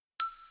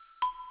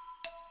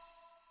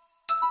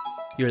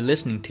You're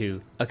listening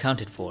to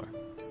Accounted For,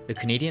 the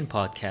Canadian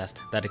podcast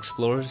that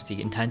explores the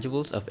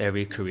intangibles of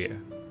every career.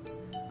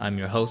 I'm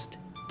your host,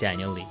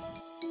 Daniel Lee.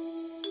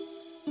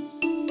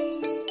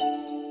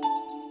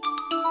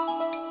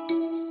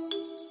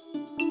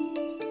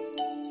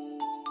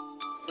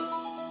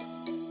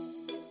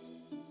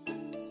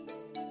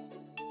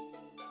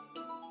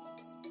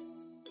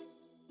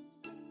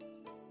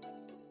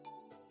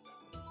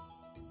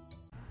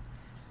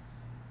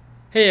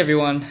 Hey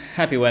everyone,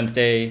 happy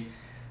Wednesday.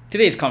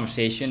 Today's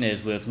conversation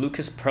is with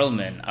Lucas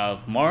Perlman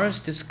of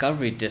Mars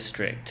Discovery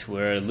District,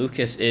 where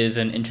Lucas is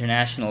an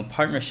international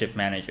partnership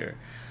manager.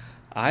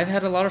 I've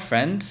had a lot of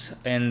friends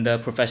in the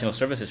professional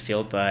services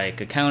field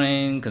like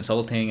accounting,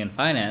 consulting, and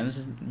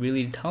finance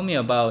really tell me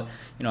about,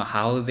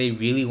 how they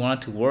really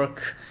wanted to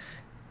work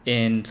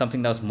in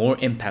something that was more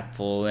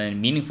impactful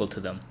and meaningful to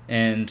them.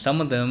 And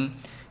some of them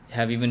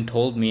have even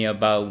told me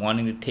about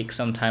wanting to take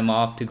some time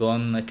off to go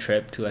on a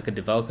trip to like a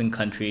developing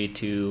country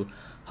to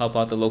help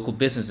out the local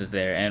businesses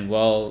there. And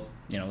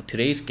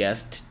today's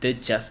guest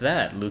did just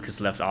that.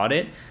 Lucas left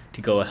audit to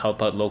go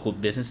help out local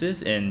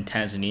businesses in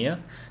Tanzania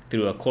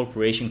through a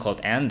corporation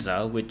called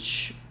ANZA,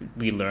 which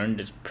we learned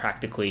is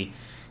practically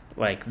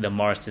like the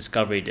Mars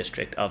Discovery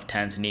District of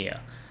Tanzania.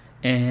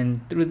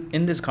 And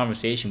in this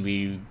conversation,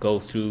 we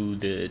go through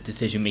the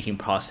decision-making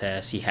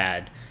process he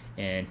had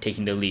in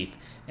taking the leap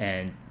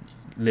and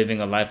living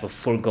a life of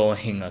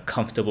foregoing a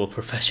comfortable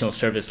professional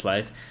service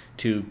life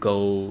to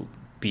go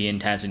be in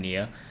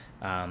Tanzania,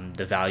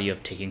 the value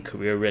of taking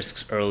career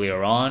risks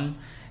earlier on,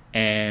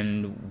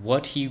 and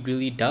what he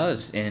really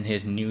does in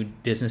his new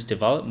business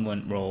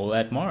development role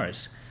at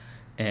Mars.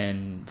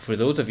 And for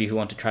those of you who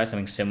want to try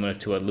something similar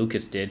to what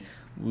Lucas did,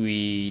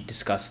 we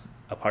discussed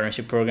a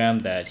partnership program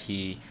that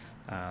he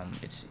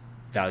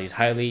values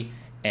highly,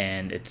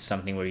 and it's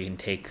something where you can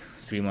take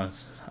 3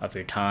 months of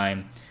your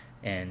time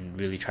and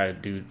really try to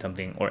do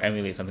something or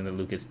emulate something that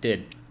Lucas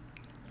did.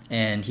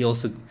 And he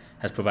also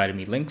has provided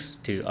me links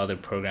to other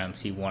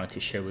programs he wanted to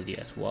share with you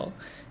as well.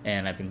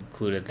 And I've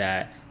included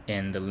that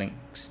in the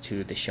links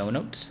to the show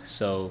notes.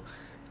 So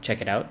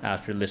check it out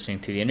after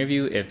listening to the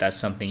interview if that's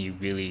something you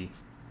really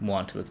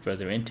want to look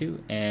further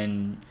into.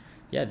 And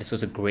yeah, this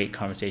was a great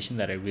conversation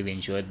that I really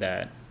enjoyed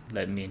that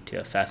led me into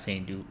a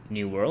fascinating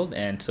new world.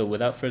 And so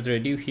without further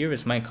ado, here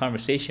is my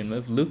conversation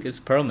with Lucas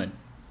Perlman.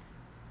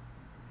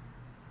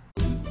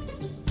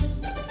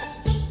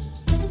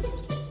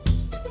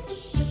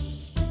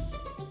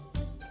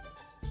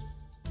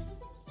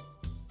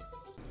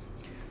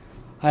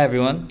 Hi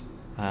everyone,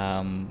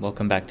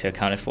 welcome back to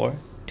Accounted For.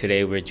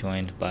 Today we're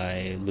joined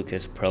by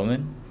Lucas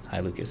Perlman. Hi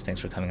Lucas,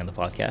 thanks for coming on the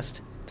podcast.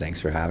 Thanks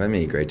for having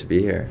me, great to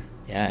be here.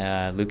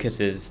 Yeah,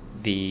 Lucas is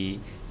the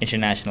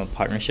International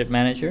Partnership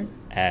Manager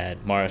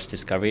at Mars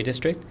Discovery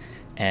District.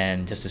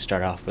 And just to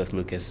start off with,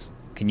 Lucas,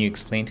 can you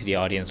explain to the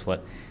audience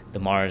what the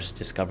Mars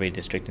Discovery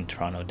District in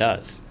Toronto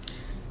does?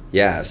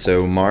 Yeah,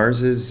 so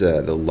Mars is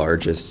the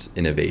largest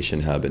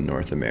innovation hub in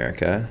North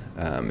America.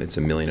 It's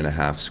a 1.5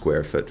 million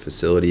square foot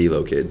facility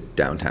located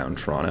downtown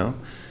Toronto.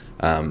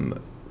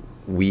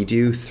 We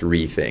do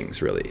 3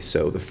 things really.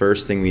 So the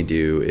first thing we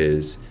do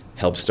is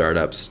help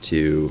startups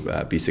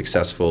to be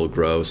successful,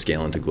 grow,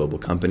 scale into global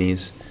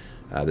companies.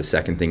 The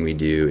second thing we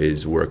do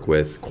is work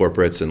with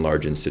corporates and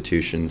large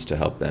institutions to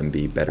help them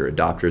be better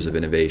adopters of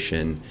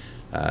innovation,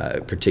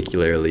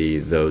 particularly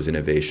those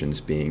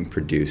innovations being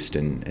produced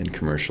and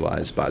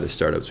commercialized by the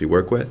startups we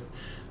work with.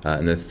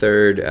 And the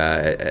third,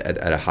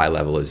 at a high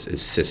level,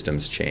 is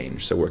systems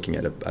change. So working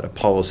at a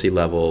policy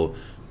level,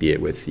 be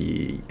it with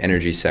the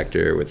energy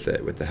sector, with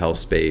the health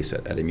space,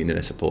 at a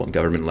municipal and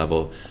government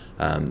level,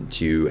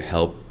 to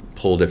help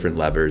pull different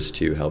levers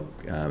to help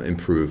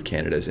improve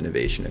Canada's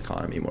innovation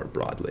economy more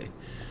broadly.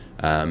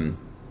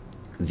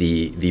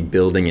 The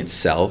building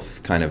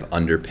itself kind of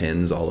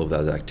underpins all of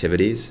those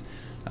activities.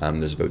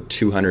 There's about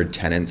 200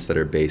 tenants that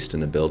are based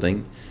in the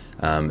building.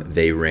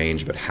 They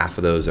range, about half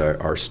of those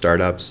are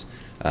startups.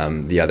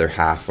 The other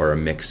half are a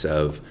mix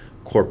of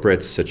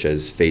corporates such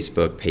as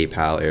Facebook,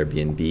 PayPal,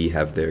 Airbnb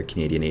have their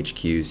Canadian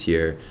HQs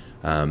here.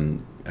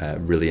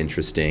 Really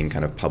interesting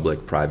kind of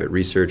public-private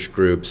research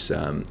groups.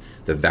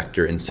 The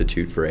Vector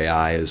Institute for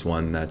AI is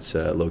one that's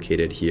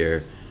located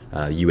here.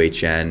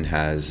 UHN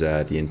has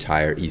the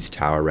entire East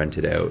Tower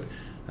rented out,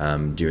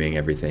 doing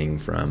everything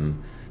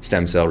from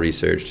stem cell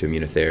research to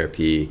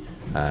immunotherapy.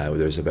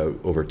 There's about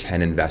over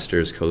 10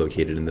 investors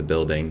co-located in the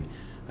building.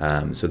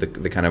 So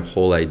the kind of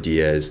whole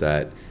idea is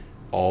that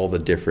all the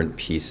different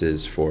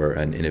pieces for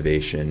an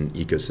innovation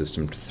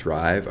ecosystem to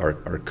thrive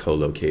are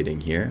co-locating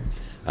here.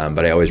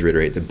 But I always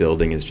reiterate, the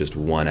building is just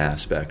one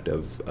aspect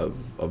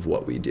of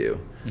what we do.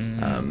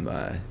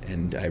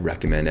 And I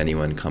recommend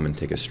anyone come and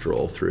take a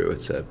stroll through.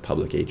 It's a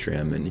public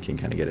atrium and you can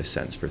kind of get a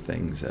sense for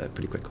things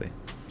pretty quickly.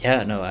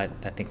 Yeah, no, I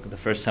think the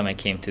first time I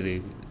came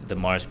to the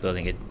Mars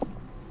building, it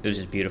was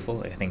just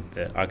beautiful. I think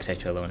the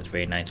architecture alone is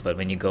very nice, but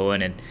when you go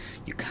in and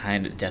you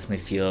kind of definitely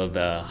feel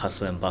the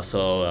hustle and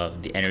bustle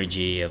of the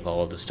energy of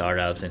all the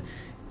startups. And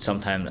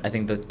sometimes, I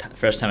think the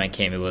first time I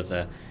came, it was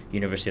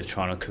University of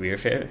Toronto Career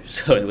Fair,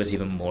 so it was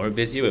even more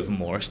busy with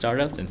more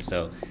startups, and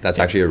so that's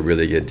actually a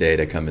really good day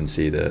to come and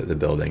see the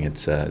building.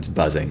 It's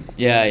buzzing.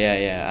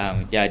 Yeah.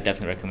 I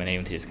definitely recommend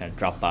anyone to just kind of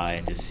drop by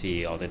and just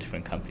see all the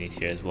different companies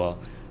here as well.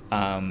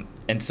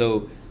 And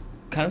so,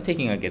 kind of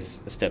taking, I guess,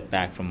 a step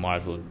back from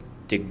Mars, we'll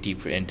dig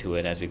deeper into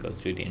it as we go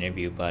through the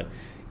interview. But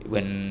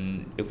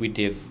if we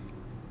did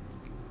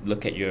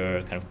look at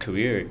your kind of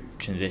career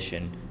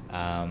transition,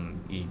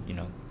 you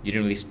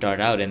didn't really start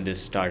out in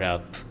this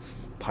startup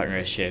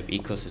partnership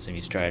ecosystem.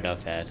 You started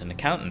off as an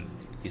accountant.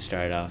 You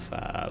started off,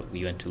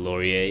 you went to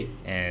Laurier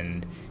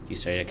and you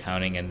studied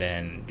accounting, and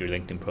then your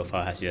LinkedIn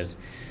profile has you as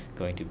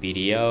going to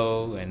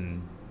BDO,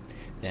 and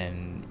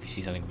then you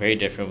see something very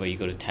different where you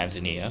go to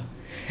Tanzania,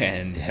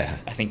 and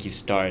I think you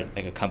start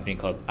like a company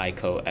called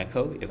Ico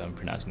Echo, if I'm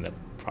pronouncing that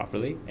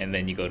properly, and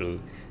then you go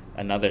to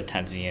another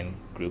Tanzanian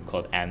group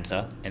called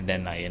ANZA, and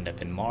then I end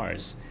up in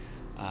Mars.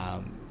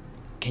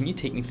 Can you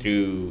take me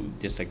through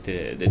just like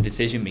the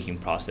decision-making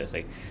process,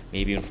 like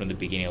maybe even from the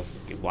beginning of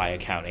why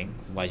accounting,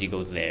 why did you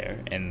go there,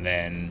 and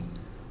then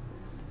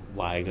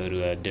why go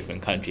to a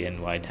different country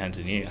and why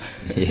Tanzania?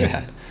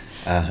 Yeah.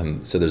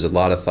 So there's a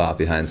lot of thought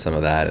behind some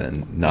of that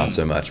and not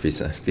so much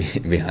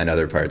behind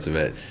other parts of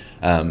it.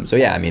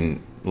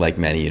 Like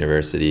many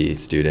university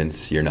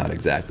students, you're not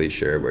exactly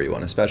sure where you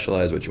want to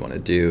specialize, what you want to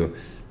do.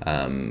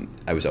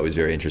 I was always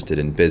very interested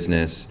in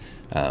business,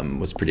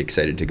 was pretty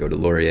excited to go to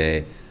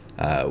Laurier.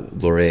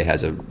 Laurier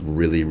has a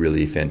really,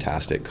 really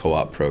fantastic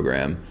co-op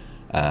program.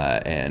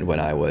 And when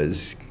I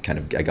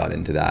got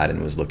into that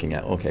and was looking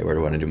at, okay, where do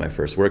I want to do my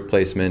first work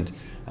placement?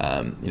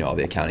 All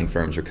the accounting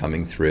firms are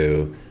coming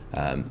through.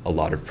 A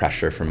lot of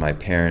pressure from my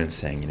parents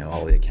saying,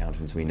 all the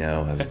accountants we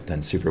know have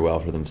done super well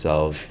for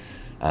themselves.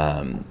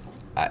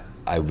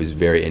 I was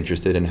very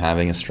interested in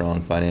having a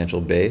strong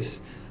financial base.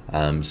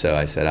 So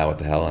I said, what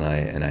the hell?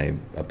 And I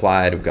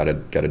applied, got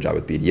a job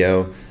with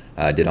BDO.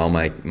 Did all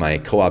my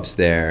co-ops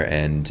there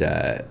and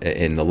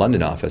in the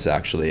London office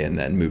actually, and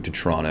then moved to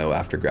Toronto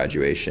after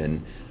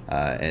graduation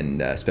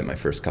and spent my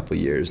first couple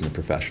of years in the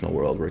professional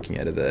world working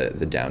out of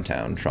the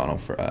downtown Toronto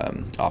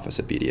office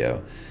at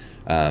BDO.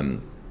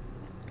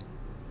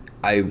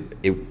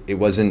 It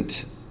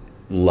wasn't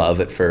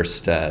love at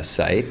first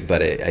sight,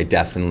 but I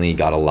definitely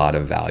got a lot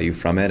of value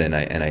from it, and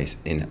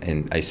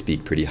I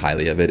speak pretty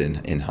highly of it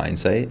in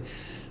hindsight.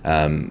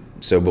 It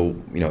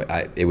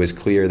was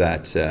clear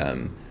that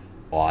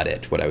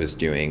audit, what I was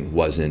doing,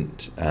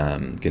 wasn't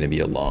going to be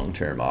a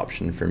long-term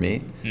option for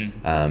me.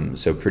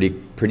 So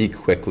pretty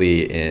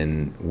quickly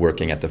in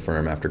working at the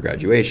firm after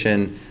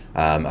graduation,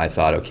 I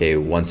thought, okay,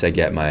 once I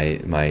get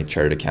my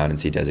chartered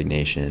accountancy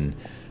designation,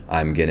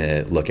 I'm going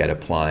to look at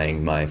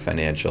applying my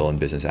financial and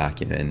business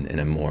acumen in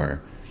a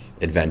more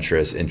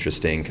adventurous,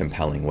 interesting,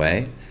 compelling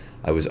way.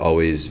 I was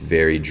always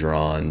very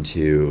drawn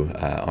to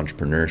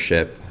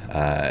entrepreneurship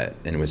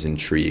and was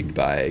intrigued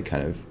by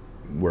kind of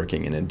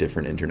working in a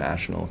different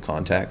international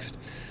context.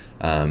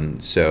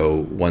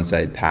 So once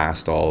I'd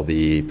passed all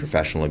the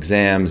professional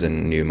exams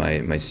and knew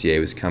my CA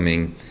was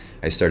coming,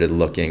 I started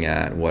looking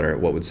at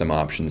what would some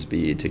options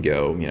be to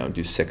go,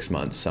 do 6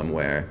 months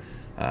somewhere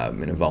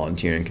in a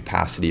volunteering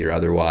capacity or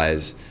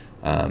otherwise,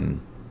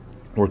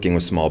 working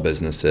with small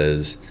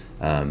businesses,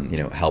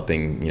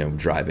 helping,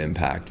 drive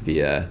impact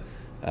via,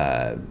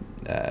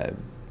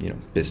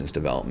 business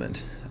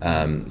development.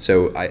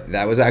 So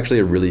that was actually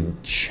a really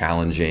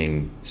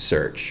challenging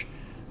search.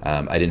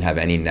 I didn't have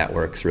any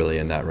networks really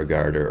in that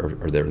regard,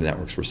 or their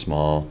networks were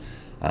small.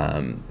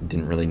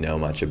 Didn't really know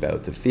much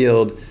about the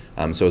field.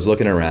 So I was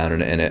looking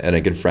around, and a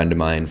good friend of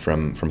mine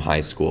from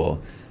high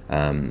school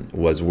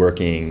was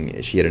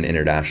working. She had an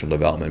international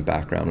development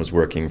background, was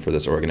working for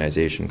this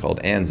organization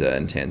called ANZA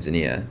in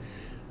Tanzania.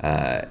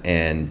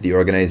 And the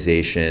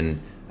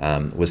organization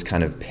was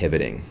kind of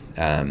pivoting.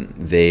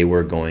 They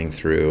were going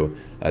through,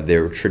 they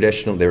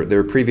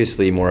were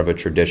previously more of a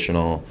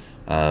traditional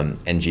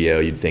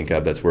NGO you'd think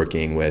of that's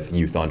working with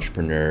youth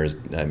entrepreneurs,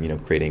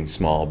 creating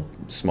small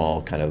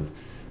kind of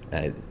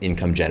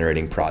income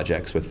generating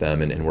projects with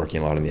them and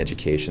working a lot on the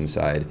education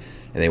side.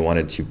 And they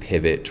wanted to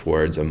pivot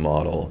towards a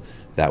model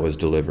that was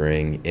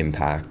delivering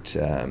impact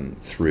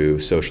through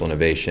social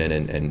innovation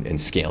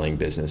and scaling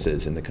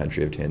businesses in the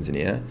country of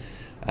Tanzania.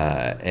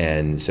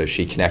 And so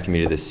she connected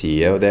me to the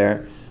CEO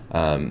there.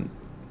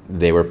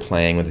 They were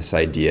playing with this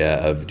idea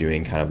of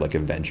doing kind of like a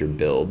venture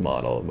build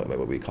model,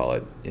 what we call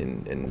it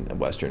in a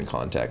Western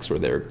context, where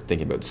they're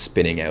thinking about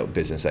spinning out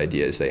business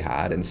ideas they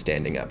had and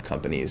standing up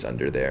companies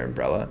under their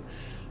umbrella.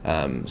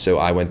 So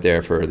I went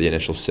there for the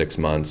initial 6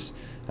 months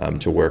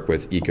to work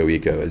with Eco,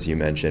 as you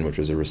mentioned, which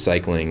was a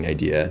recycling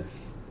idea,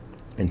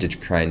 and to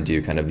try and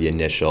do kind of the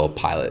initial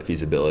pilot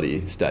feasibility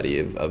study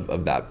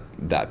of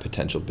that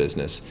potential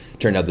business.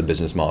 Turned out the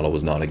business model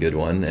was not a good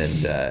one,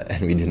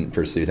 and we didn't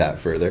pursue that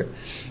further.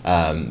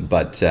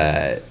 But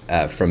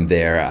from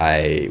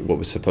there, what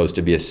was supposed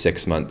to be a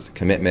 6-month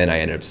commitment, I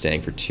ended up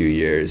staying for 2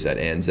 years at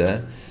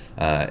ANZA.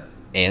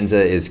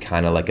 ANZA is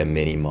kind of like a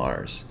mini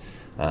Mars.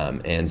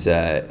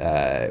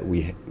 ANZA,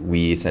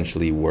 we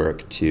essentially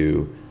work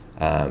to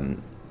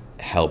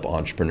help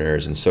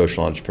entrepreneurs and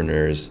social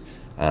entrepreneurs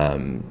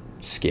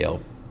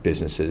scale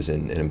businesses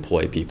and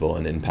employ people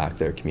and impact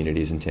their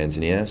communities in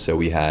Tanzania. So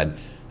we had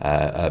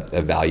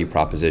a value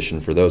proposition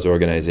for those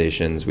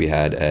organizations. We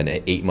had an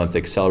 8-month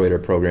accelerator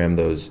program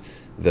those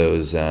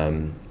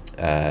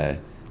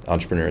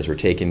entrepreneurs were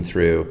taken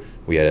through.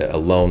 We had a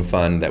loan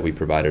fund that we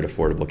provided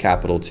affordable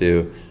capital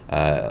to,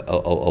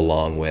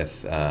 along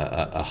with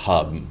a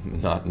hub,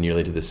 not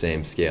nearly to the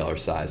same scale or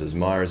size as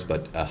Mars,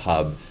 but a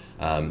hub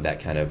that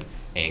kind of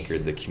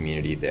anchored the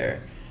community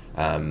there.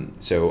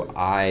 So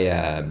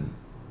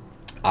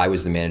I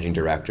was the managing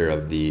director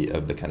of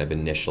the kind of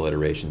initial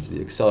iterations of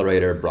the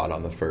accelerator, brought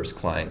on the first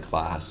client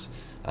class,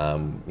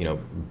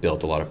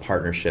 built a lot of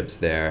partnerships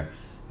there.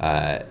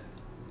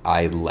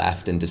 I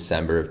left in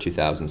December of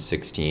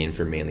 2016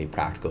 for mainly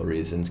practical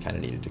reasons, kind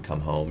of needed to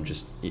come home,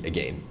 just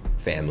again,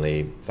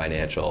 family,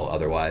 financial,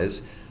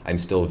 otherwise. I'm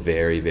still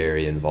very,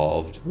 very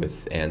involved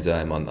with ANZA.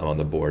 I'm on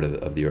the board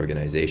of the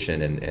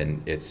organization,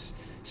 and it's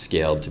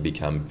scaled to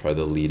become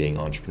probably the leading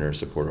entrepreneur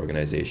support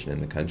organization in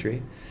the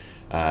country.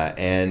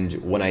 And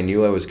when I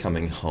knew I was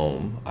coming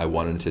home, I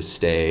wanted to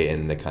stay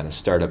in the kind of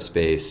startup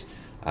space.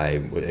 I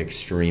was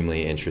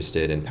extremely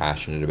interested and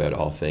passionate about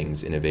all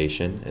things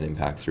innovation and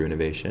impact through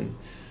innovation.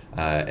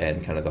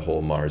 And kind of the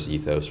whole Mars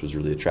ethos was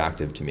really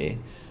attractive to me.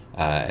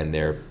 And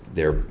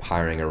they're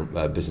hiring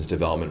a business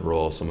development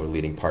role, someone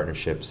leading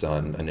partnerships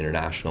on an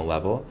international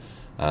level.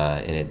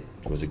 And it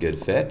was a good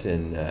fit,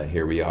 and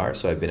here we are.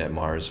 So I've been at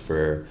Mars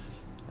for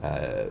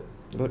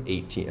about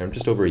 18, or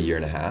just over a year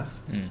and a half.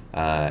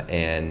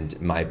 And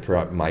my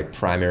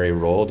primary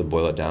role, to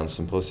boil it down to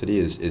simplicity,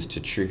 is to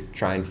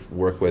try and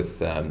work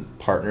with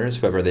partners,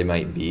 whoever they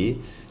might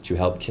be, to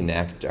help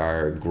connect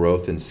our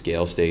growth and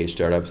scale stage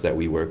startups that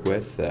we work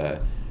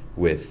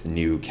with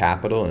new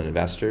capital and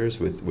investors,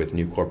 with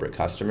new corporate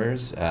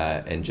customers,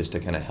 and just to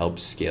kind of help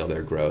scale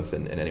their growth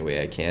in any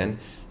way I can.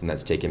 And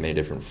that's taken many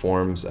different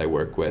forms. I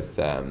work with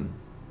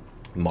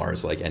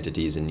Mars-like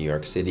entities in New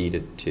York City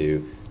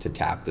to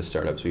tap the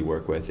startups we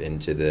work with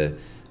into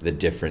the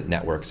different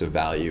networks of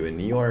value in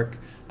New York.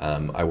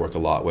 I work a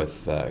lot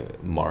with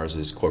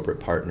Mars's corporate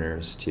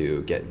partners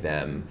to get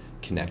them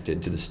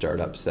connected to the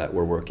startups that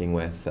we're working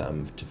with,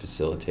 to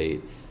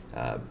facilitate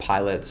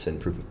pilots and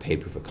proof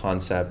of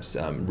concepts,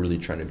 really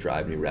trying to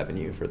drive new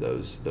revenue for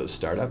those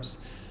startups.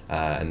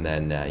 And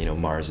then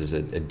Mars is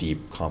a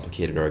deep,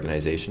 complicated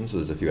organization, so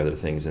there's a few other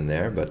things in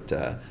there, but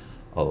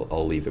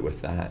I'll leave it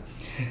with that.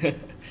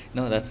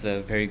 No, that's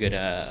a very good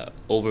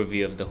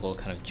overview of the whole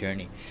kind of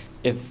journey.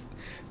 If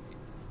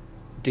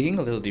digging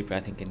a little deeper, I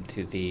think,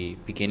 into the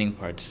beginning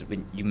parts,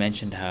 when you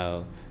mentioned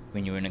how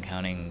when you were in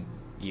accounting,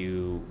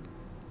 you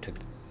took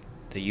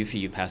the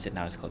UFI, you passed it,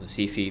 now it's called the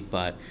CFI,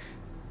 but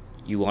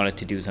you wanted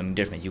to do something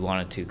different. You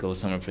wanted to go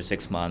somewhere for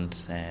 6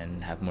 months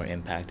and have more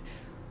impact.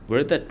 Where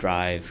did that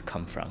drive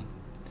come from?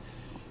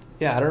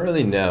 Yeah, I don't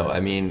really know. I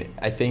mean,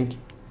 I think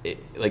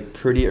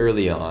pretty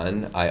early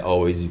on, I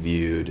always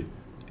viewed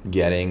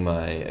getting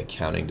my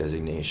accounting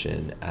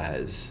designation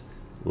as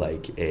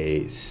like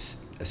a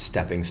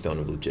stepping stone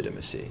of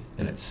legitimacy.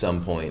 And at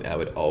some point, I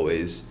would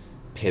always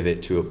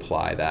pivot to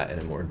apply that in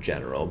a more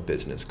general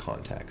business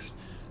context.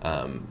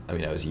 I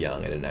was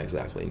young. I didn't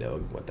exactly know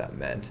what that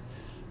meant.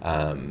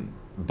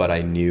 But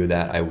I knew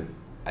that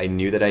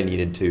I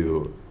needed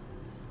to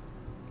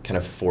kind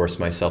of force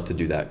myself to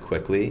do that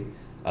quickly.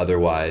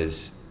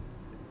 Otherwise,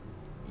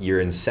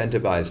 you're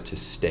incentivized to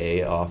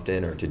stay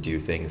often or to do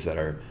things that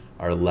are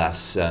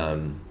less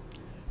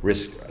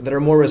that are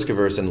more risk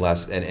averse and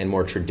less and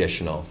more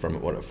traditional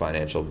from what a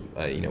financial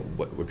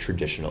what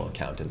traditional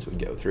accountants would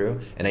go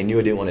through. And I knew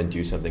I didn't want to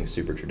do something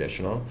super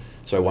traditional,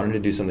 so I wanted to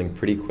do something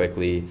pretty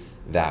quickly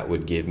that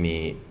would give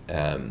me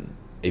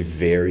a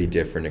very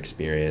different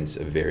experience,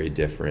 a very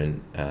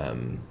different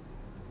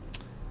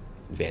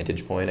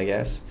vantage point, I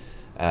guess,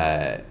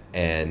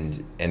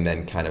 and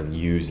then kind of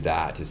use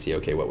that to see,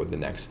 okay, what would the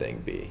next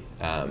thing be?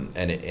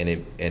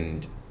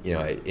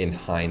 In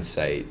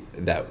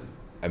hindsight, that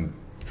I'm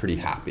pretty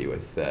happy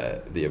with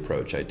the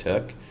approach I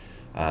took.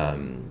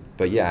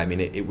 But yeah, I mean,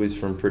 it was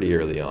from pretty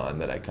early on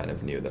that I kind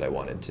of knew that I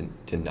wanted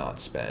to not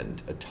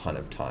spend a ton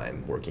of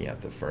time working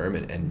at the firm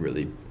and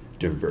really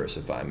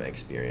diversify my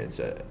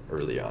experience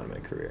early on in my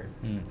career.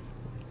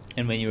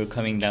 And when you were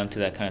coming down to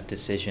that kind of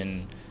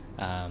decision,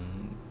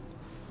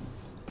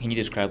 can you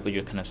describe what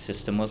your kind of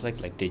system was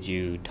like? Like, did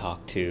you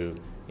talk to,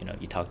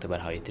 you talked about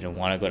how you didn't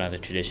want to go down the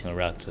traditional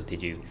route, so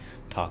did you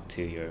talk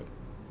to your,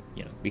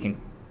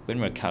 when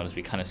we're accountants,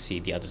 we kind of see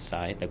the other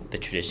side, like the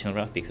traditional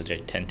route, because they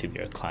tend to be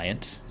our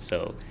clients.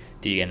 So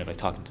did you end up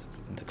talking to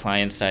the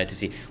client side to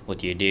see, what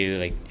do you do?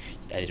 Like,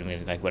 I didn't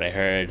really like what I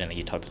heard, and then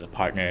you talk to the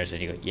partners,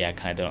 and you go, yeah, I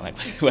kind of don't like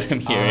what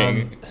I'm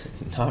hearing.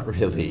 Not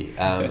really.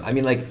 I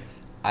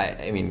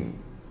mean,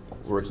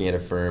 working at a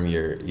firm,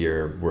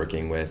 you're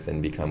working with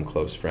and become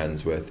close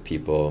friends with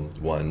people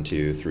 1,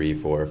 2, 3,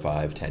 4,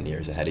 5, 10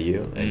 years ahead of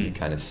you, and you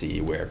kind of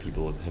see where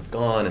people have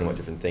gone and what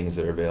different things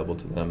that are available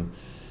to them.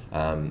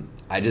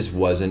 I just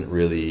wasn't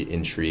really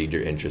intrigued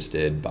or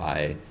interested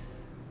by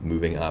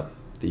moving up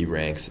the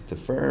ranks at the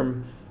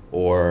firm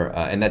or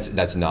and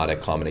that's not a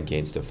comment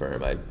against a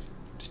firm. I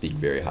speak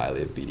very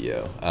highly of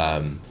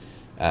BDO.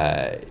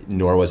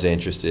 Nor was I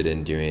interested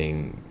in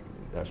doing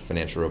a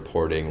financial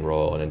reporting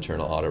role, an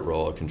internal audit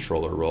role, a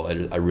controller role.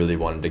 I really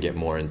wanted to get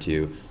more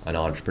into an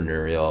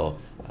entrepreneurial,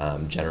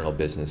 general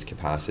business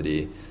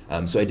capacity.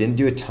 So I didn't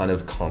do a ton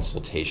of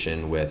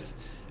consultation with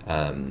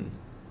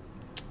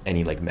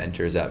any like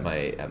mentors at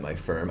my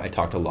firm. I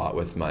talked a lot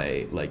with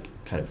my like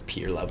kind of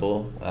peer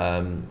level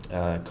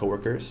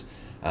coworkers,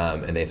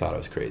 and they thought I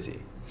was crazy,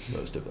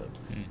 most of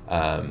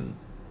them.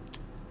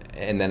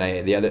 And then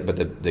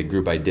the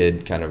group I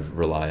did kind of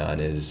rely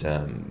on is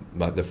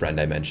the friend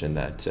I mentioned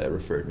that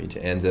referred me to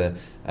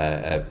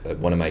ANZA.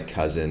 One of my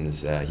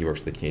cousins, he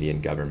works for the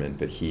Canadian government,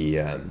 but he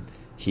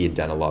had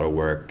done a lot of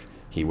work.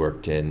 He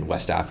worked in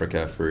West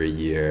Africa for a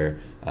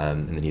year,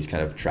 and then he's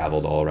kind of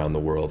traveled all around the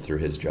world through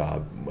his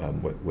job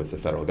with the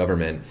federal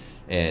government.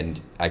 And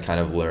I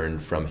kind of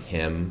learned from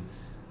him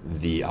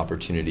the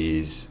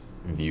opportunities,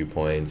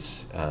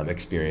 viewpoints,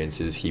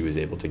 experiences he was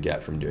able to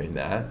get from doing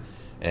that.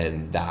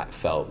 And that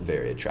felt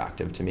very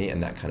attractive to me,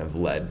 and that kind of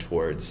led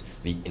towards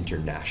the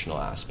international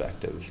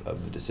aspect of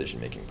the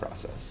decision-making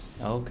process.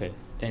 Oh, okay.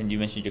 And you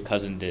mentioned your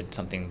cousin did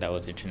something that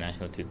was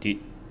international too. Did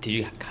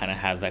you kind of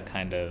have that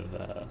kind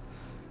of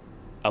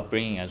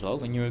upbringing as well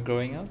when you were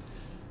growing up?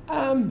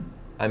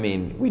 I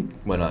mean, we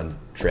went on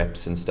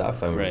trips and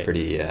stuff. I'm a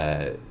pretty,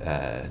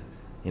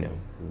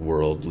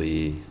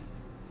 worldly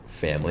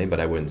family,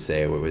 but I wouldn't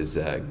say it was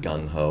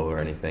gung-ho or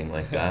anything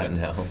like that,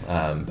 no.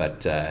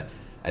 But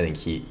I think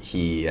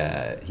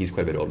he's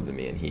quite a bit older than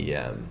me, and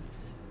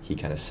he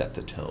kind of set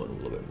the tone a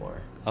little bit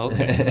more.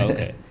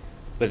 Okay.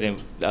 But then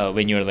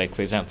when you were like,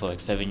 for example, like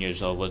 7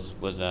 years old,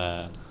 was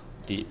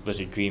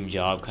your dream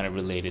job kind of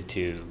related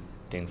to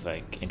things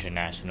like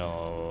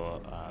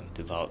international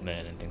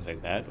development and things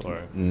like that,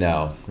 or?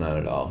 No, not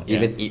at all.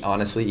 Yeah.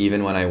 Honestly,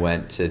 even when I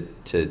went to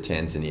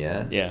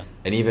Tanzania,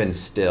 and even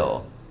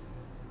still,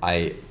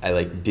 I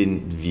like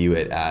didn't view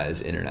it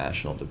as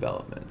international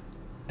development.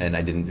 And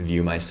I didn't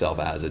view myself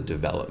as a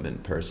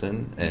development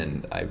person,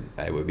 and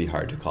I would be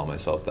hard to call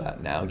myself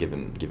that now,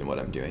 given what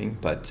I'm doing.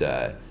 But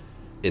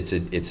it's a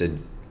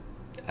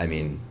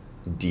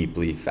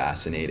deeply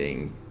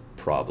fascinating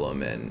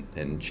problem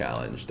and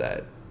challenge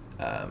that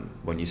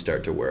when you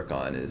start to work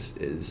on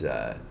is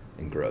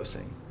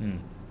engrossing.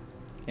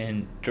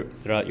 And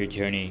throughout your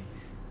journey,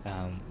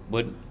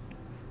 what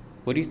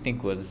do you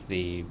think was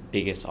the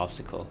biggest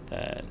obstacle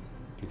that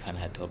you kind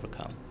of had to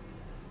overcome?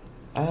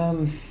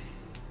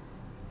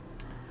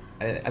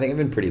 I think I've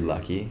been pretty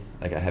lucky.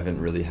 Like, I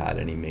haven't really had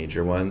any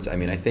major ones. I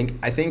mean, I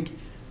think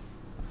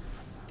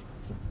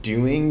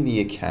doing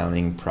the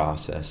accounting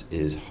process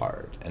is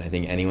hard. And I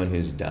think anyone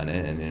who's done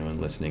it, and anyone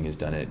listening who's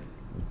done it,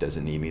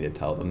 doesn't need me to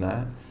tell them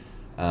that.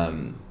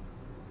 And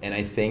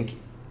I think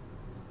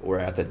where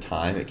at the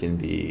time it can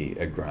be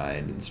a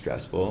grind and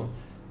stressful,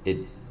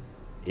 it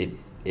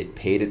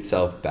paid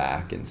itself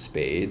back in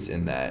spades,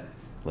 in that,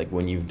 like,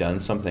 when you've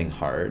done something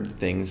hard,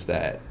 things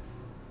that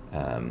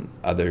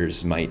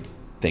others might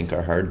think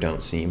are hard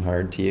don't seem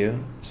hard to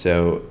you.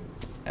 So,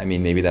 I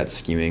mean, maybe that's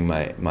skewing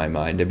my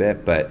mind a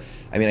bit, but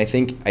I mean, I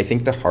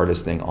think the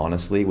hardest thing,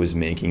 honestly, was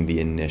making the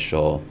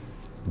initial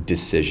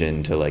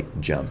decision to like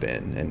jump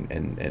in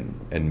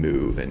and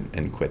move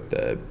and quit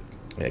the,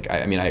 like,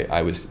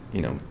 I was,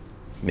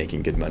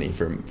 making good money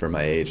for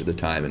my age at the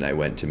time, and I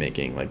went to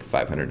making like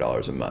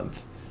 $500 a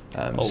month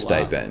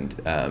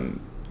stipend. Wow.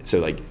 So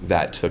like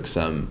that took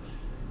some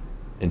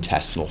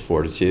intestinal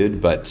fortitude,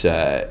 but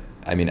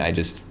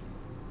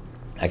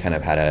I kind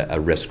of had a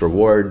risk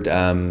reward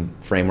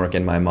framework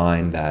in my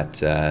mind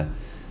that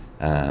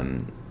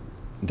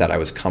I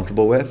was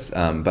comfortable with.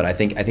 But I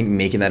think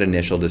making that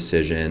initial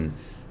decision,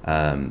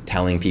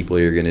 telling people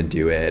you're going to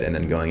do it, and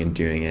then going and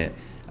doing it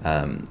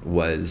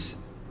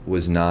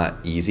was not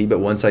easy. But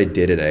once I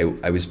did it,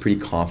 I was pretty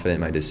confident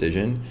in my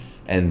decision.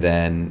 And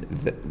then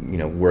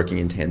working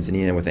in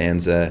Tanzania with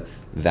ANZA,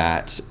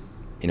 that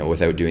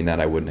without doing that,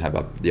 I wouldn't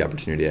have the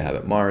opportunity I have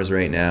at Mars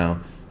right now.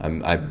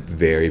 I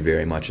very,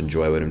 very much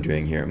enjoy what I'm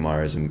doing here at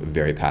Mars. I'm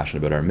very passionate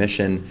about our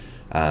mission,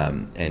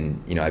 and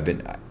I've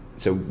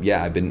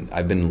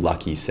been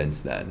lucky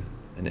since then,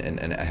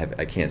 and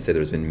I can't say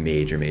there's been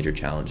major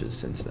challenges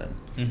since then.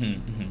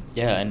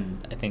 Yeah,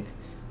 and I think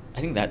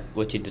that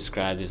what you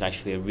described is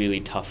actually a really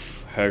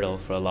tough hurdle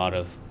for a lot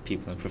of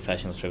people in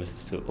professional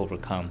services to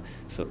overcome.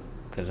 So,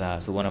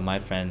 because one of my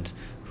friends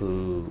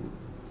who,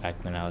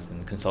 back when I was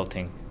in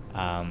consulting,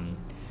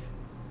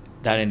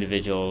 that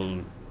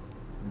individual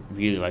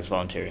really likes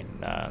volunteering.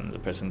 The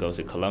person goes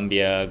to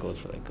Colombia, goes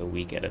for like a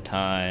week at a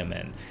time,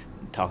 and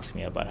talks to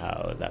me about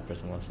how that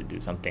person wants to do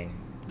something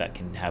that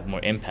can have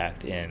more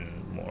impact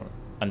in more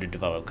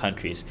underdeveloped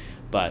countries.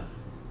 But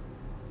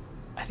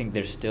I think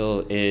there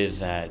still is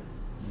that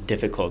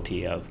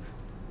difficulty of,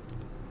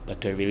 but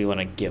do I really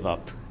want to give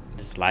up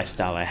this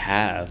lifestyle I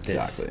have,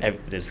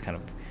 this kind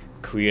of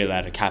career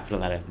ladder, capital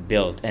that I've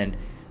built? And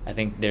I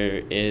think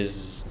there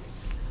is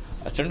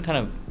a certain kind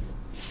of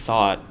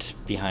thought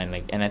behind,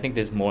 like, and I think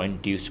there's more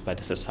induced by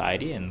the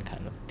society and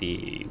kind of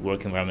the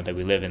work environment that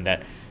we live in,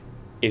 that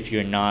if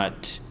you're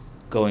not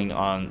going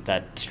on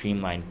that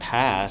streamlined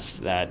path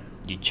that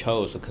you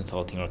chose, so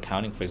consulting or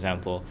accounting, for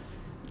example,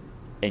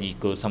 and you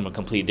go somewhere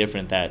completely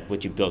different, that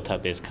what you built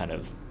up is kind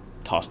of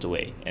tossed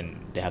away,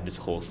 and they have this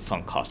whole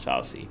sunk cost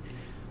fallacy.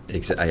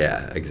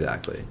 Yeah,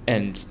 exactly.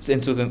 And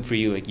so then for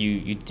you, like,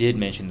 you did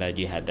mention that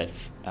you had that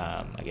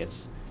I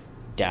guess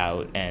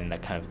doubt and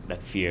that kind of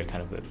that fear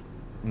kind of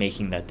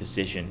making that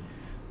decision.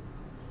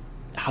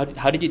 How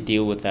did you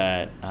deal with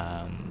that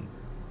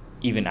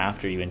even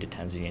after you went to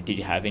Tanzania? Did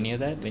you have any of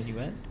that when you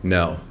went?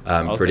 No.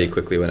 Okay. Pretty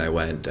quickly when I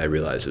went, I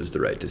realized it was the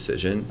right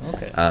decision.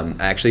 Okay. I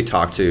actually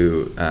talked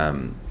to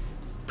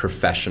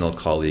professional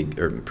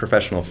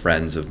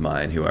friends of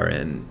mine who are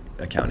in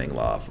accounting,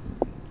 law,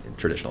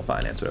 traditional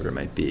finance, whatever it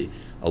might be,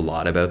 a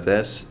lot about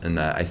this, and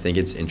that I think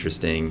it's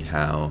interesting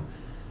how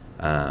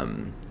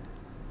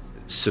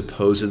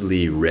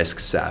supposedly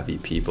risk-savvy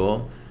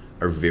people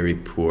are very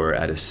poor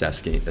at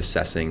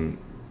assessing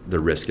the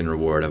risk and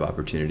reward of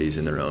opportunities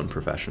in their own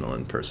professional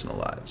and personal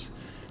lives.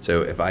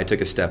 So if I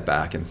took a step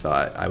back and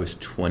thought, I was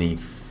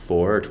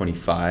 24 or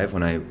 25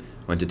 when I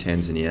went to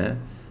Tanzania,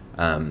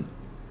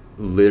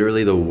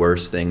 literally the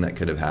worst thing that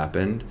could have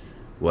happened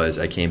was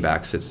I came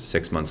back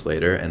six months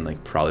later and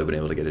like probably been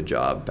able to get a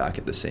job back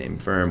at the same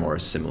firm or a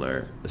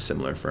similar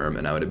firm,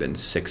 and I would have been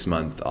 6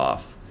 months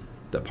off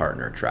the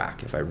partner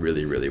track if I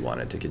really, really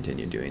wanted to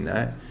continue doing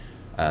that.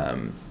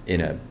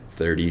 In a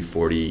 30,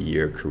 40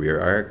 year career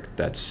arc,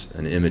 that's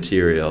an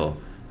immaterial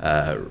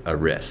a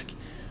risk.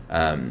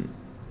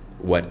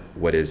 What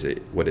is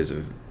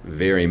a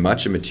very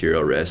much a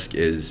material risk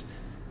is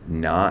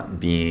not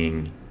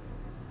being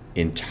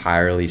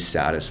entirely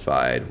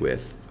satisfied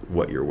with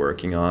what you're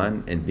working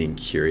on and being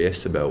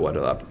curious about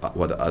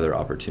what other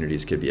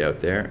opportunities could be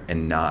out there,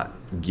 and not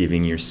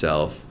giving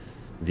yourself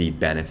the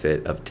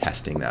benefit of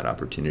testing that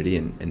opportunity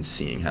and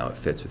seeing how it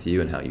fits with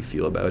you and how you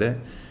feel about it,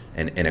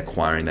 and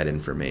acquiring that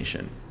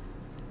information.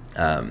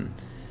 Time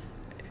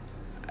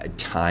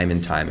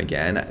and time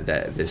again,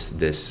 that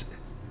this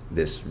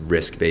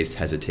risk-based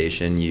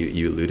hesitation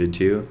you alluded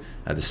to,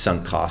 the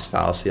sunk cost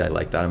fallacy, I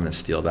like that, I'm going to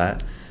steal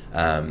that.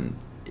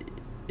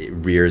 It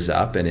rears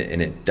up, and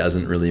it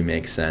doesn't really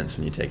make sense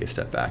when you take a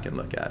step back and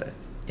look at it.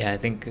 Yeah, I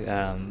think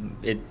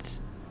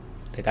it's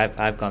like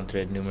I've gone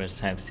through it numerous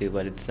times too,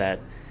 but it's that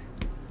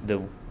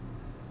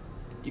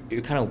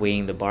you're kind of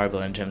weighing the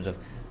barbell in terms of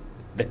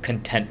the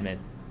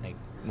contentment. Like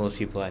most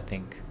people, I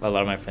think a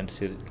lot of my friends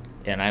too,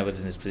 and I was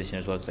in this position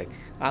as well. It's like,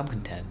 I'm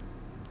content.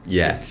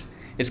 Yeah,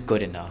 it's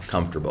good enough.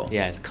 Comfortable.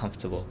 Yeah, it's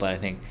comfortable. But I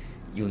think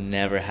you'll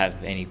never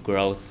have any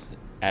growth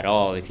at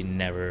all if you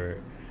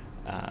never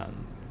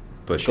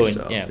push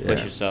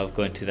yourself,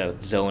 go into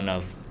that zone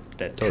of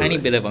that tiny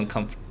bit of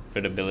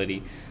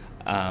uncomfortability.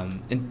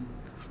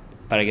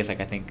 But I guess,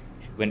 like, I think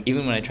when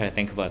I try to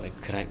think about, like,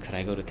 could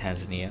I go to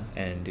Tanzania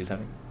and do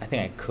something? I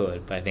think I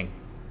could, but I think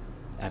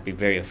I'd be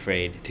very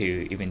afraid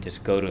to even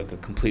just go to like a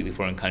completely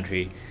foreign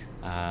country,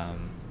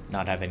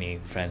 not have any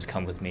friends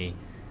come with me,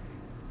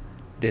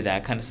 do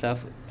that kind of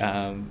stuff.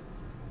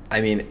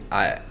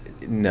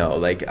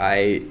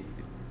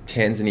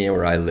 Tanzania,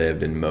 where I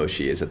lived in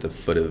Moshi, is at the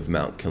foot of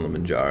Mount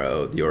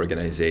Kilimanjaro. The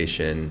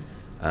organization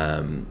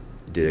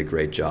did a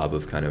great job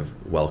of kind of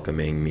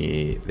welcoming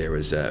me. There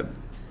was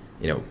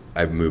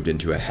I moved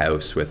into a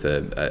house with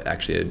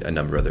actually a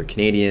number of other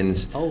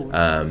Canadians. Oh.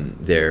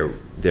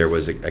 There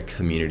was a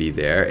community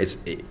there.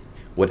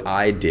 What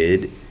I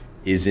did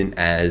isn't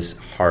as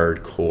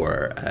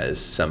hardcore as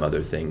some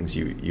other things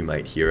you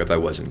might hear of. I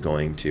wasn't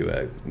going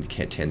to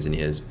Tanzania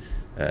is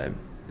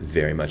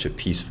very much a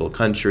peaceful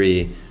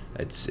country.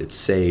 It's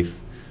safe.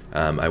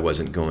 I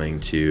wasn't going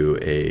to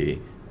a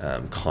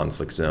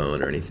conflict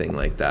zone or anything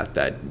like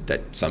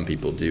that some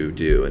people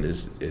do and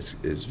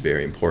is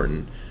very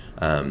important.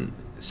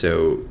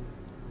 So,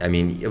 I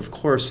mean, of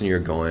course, when you're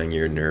going,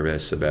 you're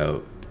nervous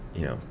about,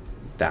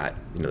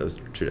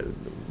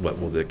 what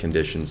will the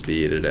conditions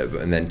be,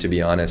 and then, to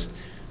be honest,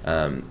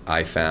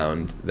 I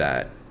found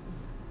that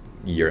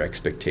your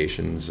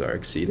expectations are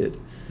exceeded.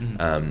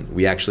 Mm-hmm.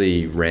 We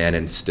actually ran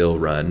and still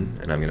run,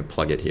 and I'm going to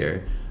plug it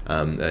here,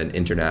 an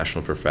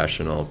international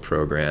professional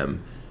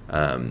program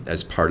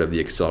as part of the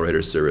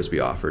accelerator service we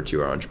offer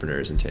to our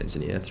entrepreneurs in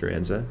Tanzania through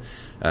ANZA,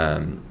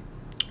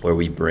 where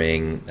we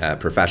bring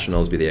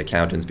professionals, be they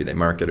accountants, be they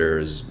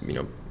marketers,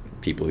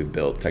 people who've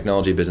built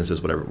technology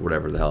businesses,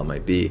 whatever the hell it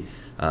might be,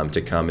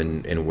 to come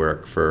and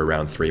work for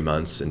around 3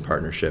 months in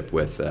partnership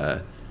with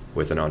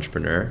an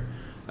entrepreneur,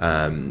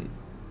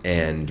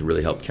 and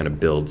really help kind of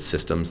build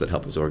systems that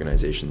help those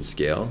organizations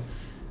scale.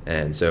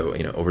 And so,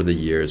 over the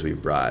years,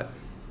 we've brought,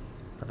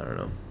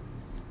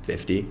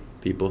 50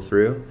 people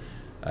through.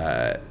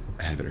 I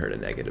haven't heard a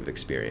negative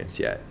experience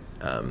yet.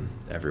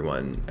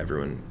 Everyone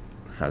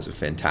has a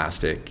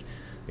fantastic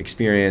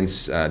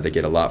experience. They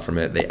get a lot from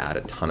it. They add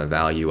a ton of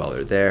value while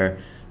they're there,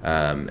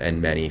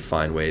 and many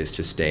find ways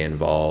to stay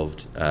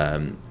involved,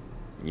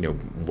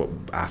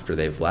 after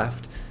they've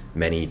left.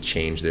 many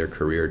change their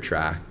career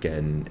track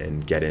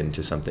and get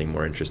into something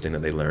more interesting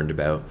that they learned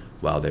about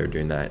while they were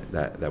doing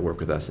that work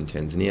with us in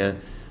Tanzania.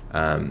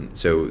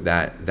 So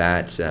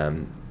that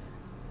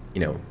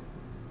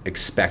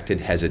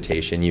expected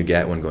hesitation you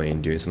get when going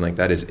and doing something like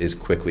that is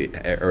quickly,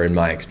 or in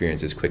my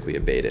experience, is quickly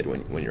abated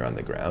when you're on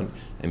the ground.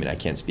 I mean, I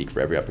can't speak for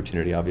every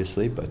opportunity,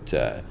 obviously, but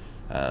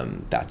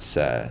that's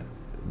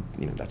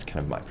kind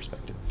of my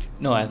perspective.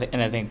 No, I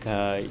think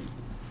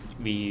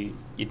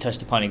you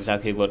touched upon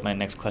exactly what my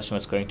next question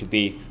was going to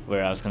be,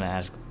 where I was going to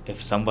ask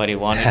if somebody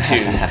wanted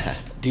to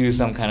do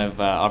some kind of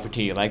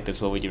opportunity like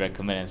this, what would you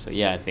recommend? And so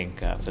yeah, I think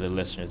for the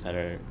listeners that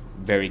are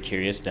very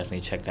curious,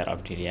 definitely check that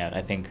opportunity out.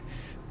 I think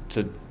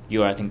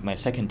you are, I think, my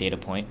second data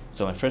point.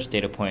 So my first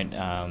data point,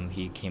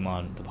 he came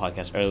on the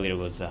podcast earlier,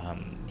 was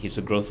he's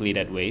the growth lead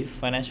at Wave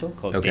Financial,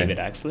 called David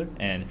Axler,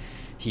 and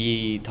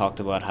he talked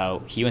about how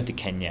he went to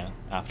Kenya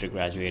after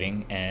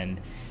graduating, and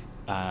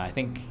I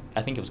think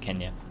it was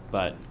Kenya,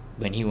 but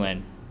when he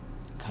went,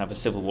 kind of a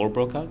civil war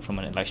broke out from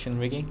an election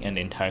rigging, and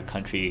the entire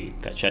country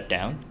got shut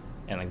down,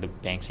 and like the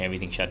banks and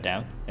everything shut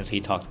down. And so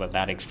he talked about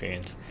that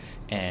experience,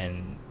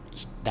 and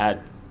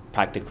that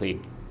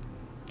practically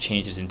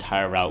changed his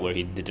entire route, where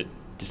he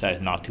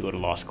decided not to go to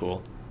law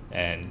school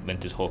and went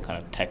this whole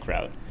kind of tech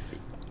route.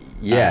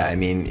 Yeah, I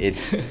mean,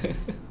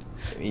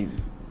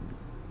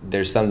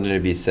 there's something to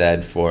be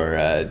said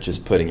for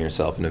just putting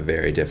yourself in a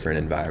very different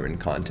environment and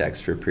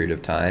context for a period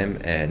of time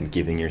and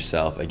giving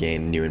yourself,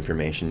 again, new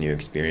information, new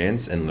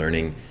experience, and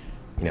learning,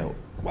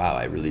 wow,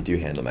 I really do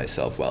handle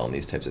myself well in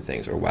these types of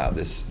things, or wow,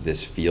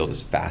 this field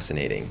is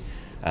fascinating.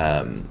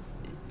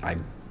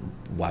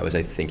 Why was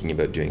I thinking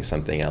about doing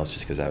something else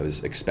just because I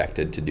was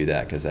expected to do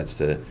that, because that's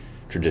the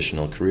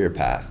traditional career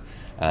path?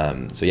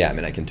 So yeah, I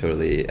mean, I can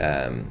totally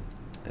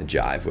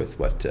jive with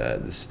what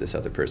this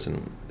other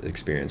person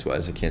experience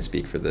was. I can't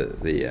speak for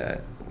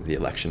the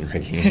election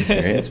rigging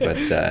experience, but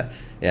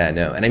yeah,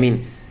 no. And I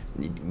mean,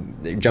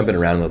 jumping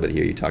around a little bit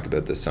here, you talk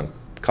about the sunk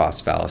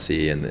cost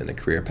fallacy and the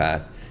career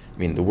path. I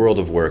mean, the world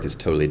of work is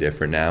totally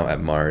different now.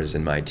 At Mars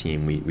and my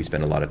team, we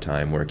spend a lot of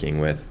time working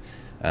with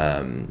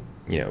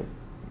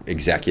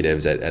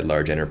executives at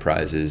large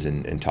enterprises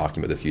and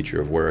talking about the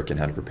future of work and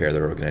how to prepare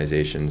their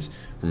organizations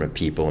from a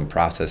people and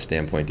process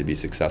standpoint to be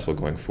successful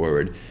going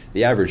forward.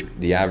 The average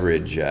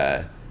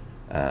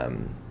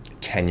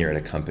tenure at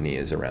a company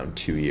is around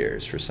 2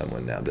 years for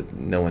someone now. That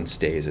no one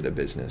stays at a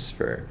business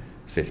for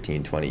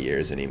 15, 20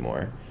 years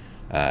anymore.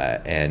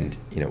 And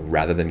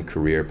rather than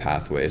career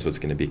pathways, what's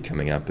going to be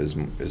coming up is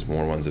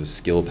more ones of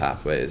skill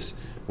pathways,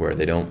 where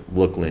they don't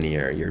look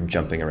linear. You're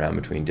jumping around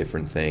between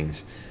different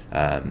things.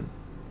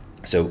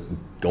 So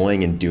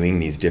going and doing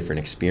these different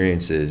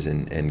experiences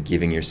and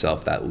giving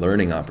yourself that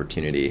learning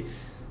opportunity,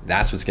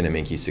 that's what's going to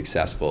make you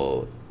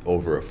successful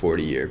over a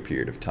 40-year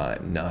period of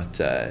time, not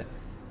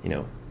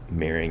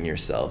marrying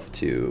yourself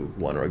to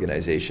one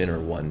organization or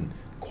one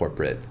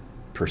corporate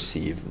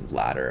perceived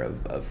ladder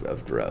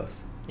of growth.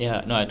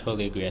 Yeah, no, I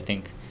totally agree. I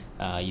think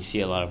you see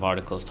a lot of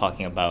articles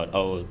talking about,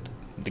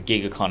 the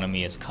gig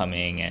economy is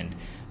coming, and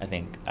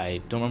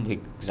I don't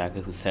remember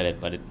exactly who said it,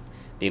 but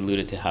they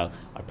alluded to how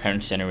our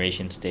parents'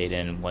 generation stayed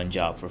in one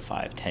job for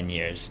 5-10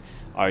 years.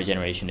 Our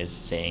generation is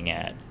staying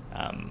at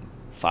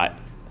five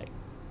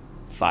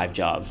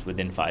jobs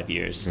within 5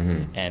 years,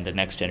 mm-hmm. and the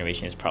next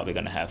generation is probably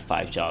going to have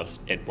 5 jobs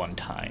at one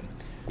time.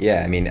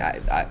 Yeah, I mean,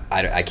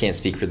 I can't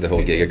speak for the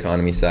whole gig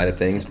economy side of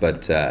things,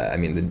 but I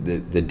mean,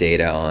 the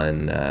data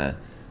on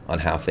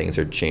how things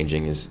are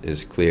changing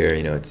is clear.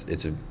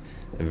 It's a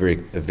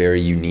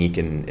very unique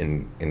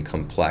and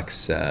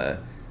complex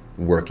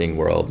working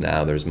world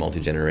now. There's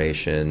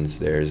multi-generations,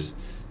 there's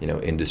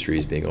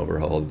industries being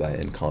overhauled by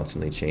and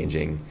constantly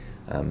changing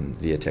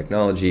via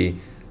technology,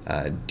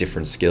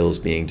 different skills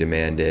being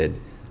demanded.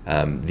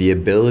 The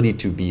ability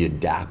to be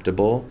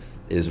adaptable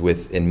is,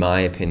 in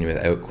my opinion,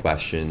 without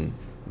question,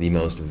 the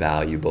most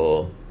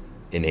valuable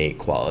innate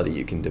quality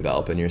you can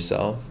develop in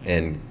yourself,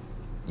 and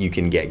you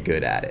can get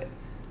good at it.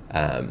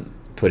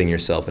 Putting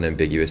yourself in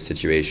ambiguous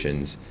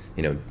situations,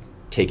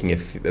 taking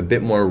a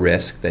bit more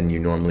risk than you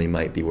normally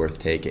might be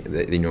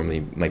that you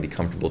normally might be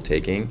comfortable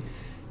taking,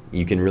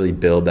 you can really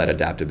build that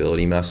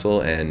adaptability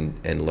muscle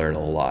and learn a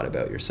lot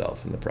about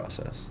yourself in the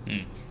process.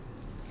 Mm.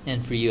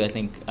 And for you, I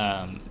think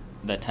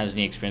that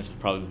Tanzania experience was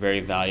probably very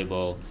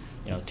valuable,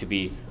 to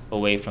be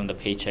away from the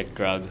paycheck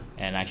drug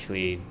and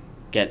actually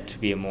get to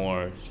be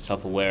more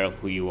self-aware of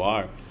who you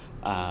are.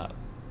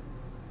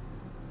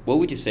 What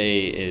would you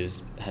say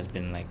has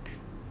been like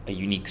a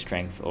unique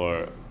strength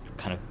or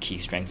kind of key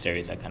strengths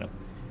areas that kind of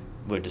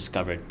were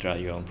discovered throughout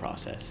your own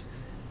process?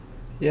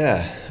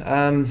 Yeah.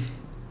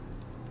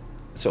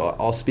 So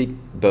I'll speak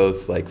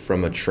both like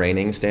from a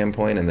training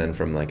standpoint and then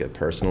from like a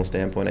personal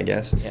standpoint, I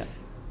guess. Yeah.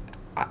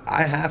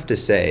 I have to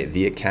say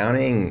the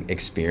accounting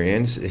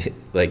experience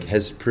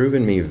has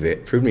proven me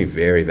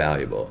very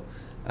valuable,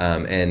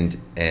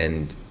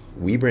 and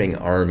we bring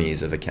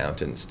armies of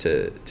accountants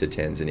to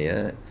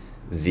Tanzania.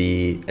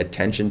 The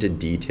attention to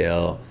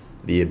detail,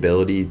 the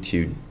ability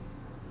to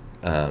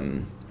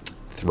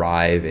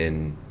thrive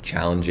in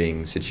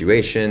challenging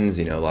situations.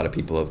 A lot of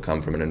people have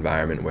come from an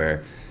environment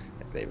where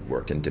they've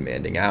worked in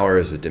demanding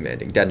hours with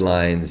demanding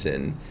deadlines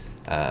and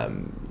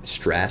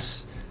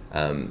stress.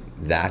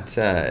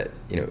 That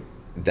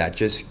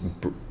just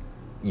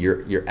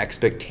your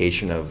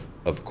expectation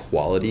of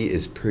quality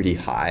is pretty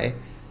high,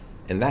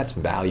 and that's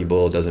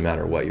valuable. It doesn't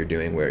matter what you're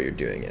doing, where you're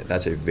doing it.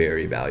 That's a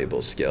very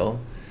valuable skill.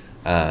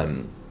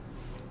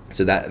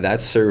 So that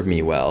served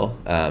me well.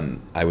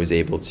 I was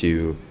able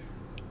to,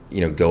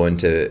 go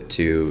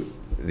into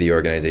the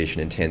organization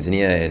in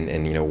Tanzania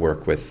and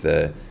work with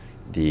the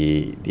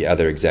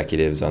other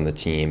executives on the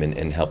team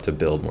and help to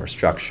build more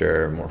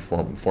structure, more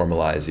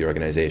formalize the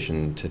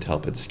organization to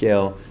help it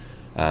scale.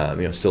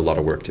 Still a lot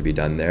of work to be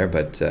done there,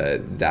 but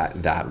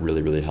that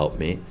really, really helped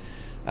me.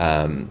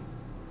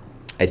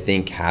 I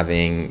think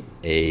having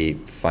a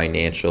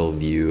financial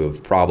view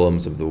of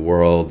problems of the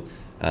world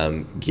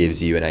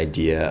gives you an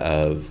idea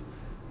of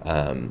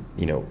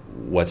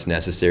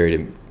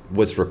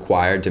what's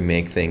required to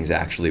make things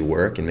actually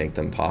work and make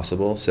them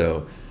possible.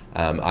 So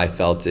I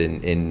felt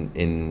in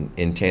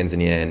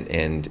Tanzania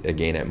and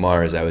again at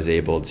Mars, I was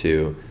able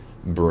to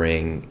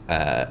bring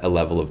a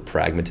level of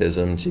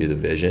pragmatism to the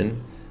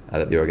vision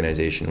that the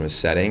organization was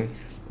setting,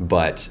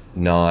 but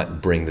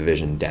not bring the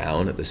vision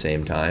down at the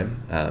same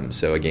time.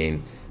 So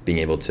again, being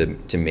able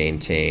to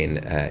maintain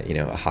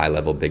a high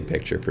level big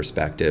picture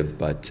perspective,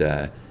 but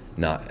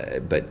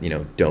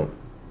don't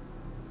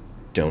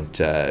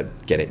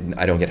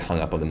I don't get hung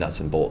up on the nuts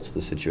and bolts of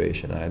the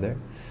situation either.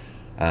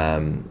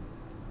 From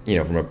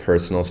a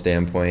personal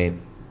standpoint,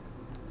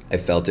 I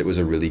felt it was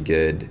a really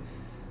good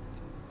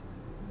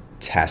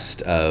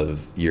test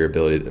of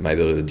my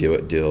ability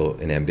to deal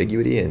in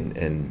ambiguity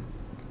and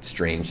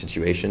strange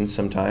situations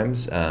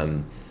sometimes.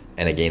 And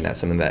again, that's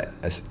something that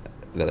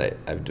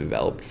I've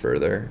developed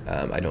further.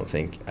 I don't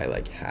think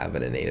I have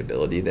an innate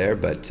ability there,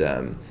 but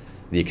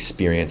the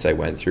experience I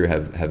went through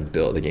have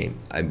built, again,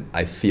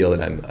 I feel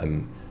that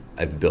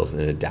I've built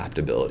an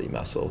adaptability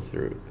muscle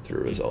through a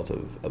result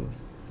of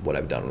what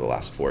I've done over the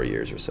last 4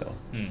 years or so.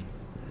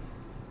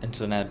 And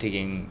so now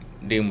digging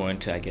more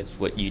into, I guess,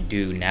 what you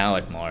do now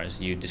at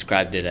Mars, you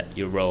described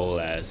your role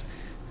as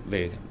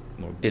very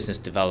more business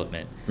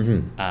development.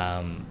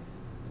 Mm-hmm.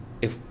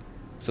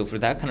 So for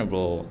that kind of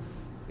role,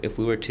 if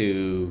we were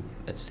to,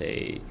 let's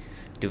say,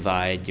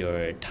 divide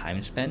your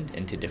time spent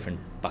into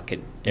different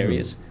bucket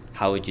areas,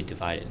 how would you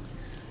divide it?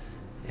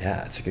 Yeah,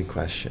 that's a good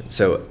question.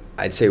 So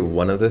I'd say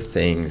one of the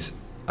things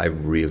I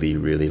really,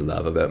 really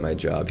love about my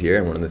job here,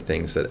 and one of the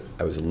things that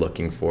I was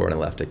looking for when I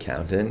left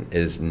accountant,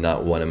 is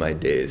not one of my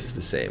days is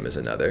the same as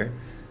another.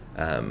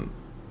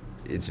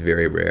 It's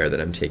very rare that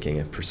I'm taking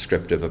a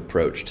prescriptive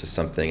approach to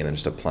something and then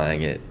just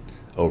applying it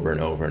over and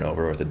over and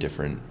over with a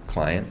different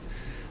client.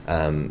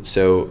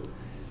 So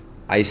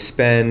I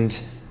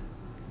spend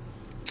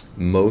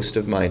most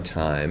of my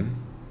time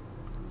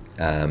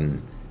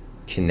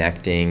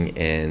connecting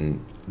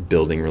and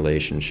building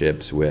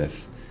relationships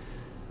with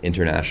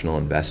international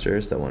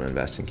investors that want to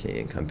invest in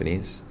Canadian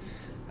companies,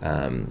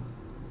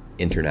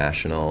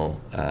 international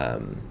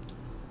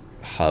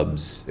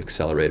hubs,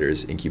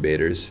 accelerators,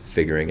 incubators,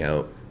 figuring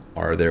out,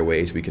 are there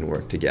ways we can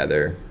work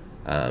together,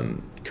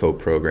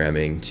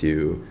 co-programming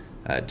to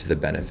the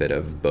benefit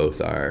of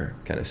both our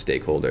kind of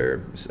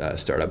stakeholder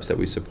startups that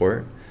we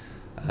support.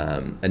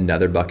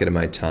 Another bucket of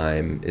my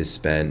time is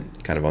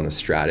spent kind of on the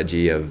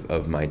strategy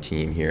of my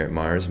team here at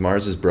Mars.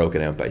 Mars is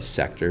broken out by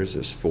sectors.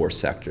 There's 4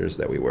 sectors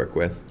that we work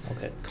with.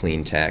 Okay.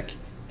 Clean tech,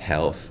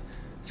 health,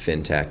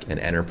 fintech, and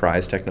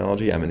enterprise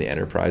technology. I'm in the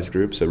enterprise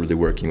group, so really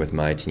working with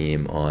my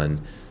team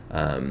on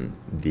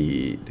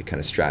the kind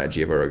of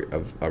strategy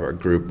of our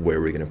group,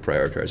 where we're going to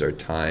prioritize our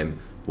time,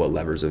 what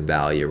levers of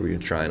value we're going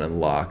to try and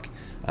unlock.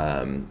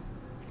 And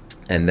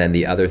then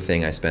the other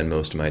thing I spend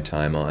most of my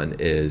time on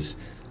is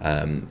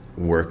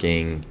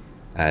working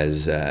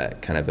as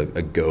kind of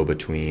a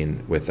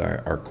go-between with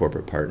our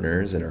corporate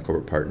partners and our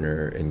corporate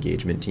partner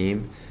engagement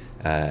team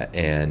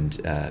and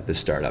the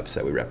startups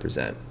that we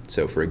represent.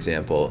 So for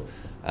example,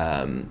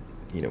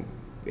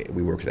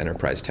 we work with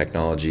enterprise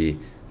technology.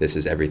 This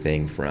is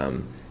everything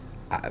from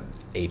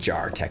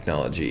HR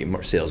technology,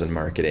 sales and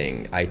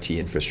marketing, IT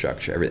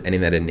infrastructure,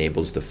 anything that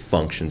enables the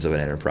functions of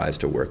an enterprise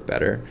to work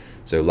better.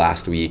 So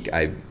last week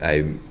I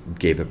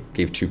gave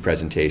 2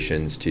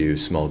 presentations to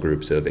small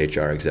groups of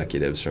HR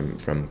executives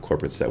from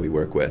corporates that we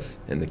work with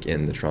in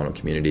the Toronto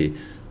community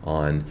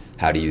on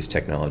how to use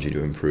technology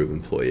to improve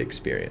employee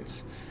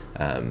experience.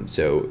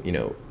 So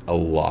a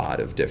lot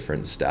of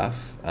different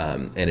stuff,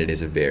 and it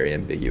is a very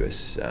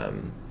ambiguous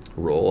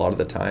role a lot of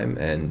the time,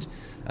 and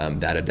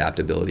that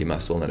adaptability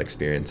muscle and that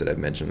experience that I've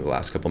mentioned in the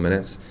last couple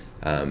minutes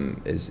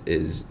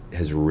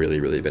has really,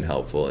 really been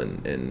helpful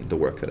in the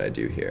work that I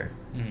do here.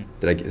 Mm.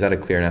 Is that a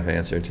clear enough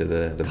answer to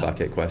the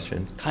bucket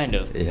question? Kind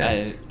of.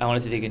 Yeah. I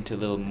wanted to dig into a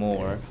little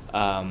more.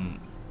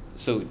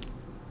 So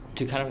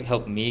to kind of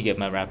help me get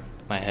my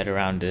head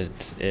around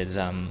it is,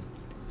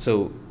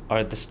 so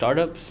are the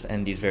startups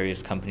and these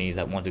various companies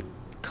that want to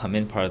come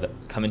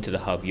into the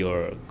hub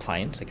your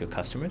clients, like your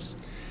customers?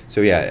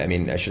 So yeah, I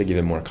mean, I should have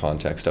given more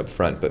context up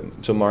front, but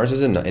so Mars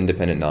is an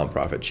independent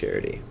nonprofit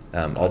charity.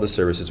 All the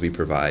services we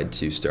provide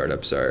to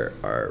startups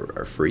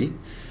are free,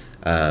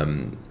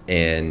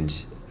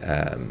 and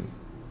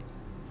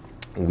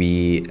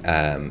we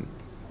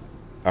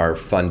are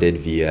funded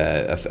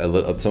via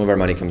some of our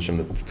money comes from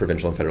the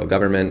provincial and federal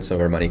government. Some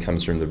of our money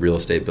comes from the real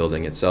estate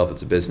building itself.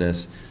 It's a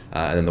business,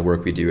 and then the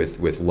work we do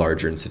with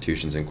larger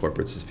institutions and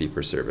corporates is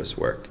fee-for-service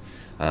work.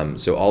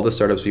 So all the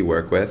startups we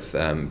work with,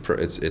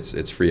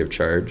 it's free of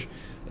charge.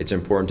 It's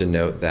important to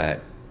note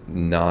that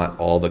not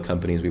all the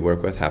companies we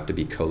work with have to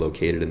be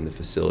co-located in the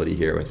facility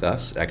here with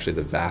us. Actually,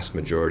 the vast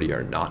majority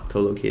are not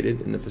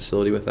co-located in the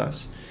facility with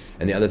us.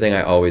 And the other thing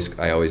I always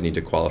need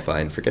to qualify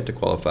and forget to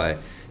qualify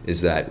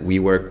is that we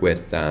work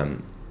with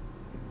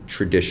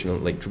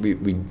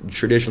we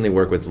traditionally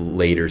work with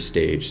later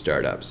stage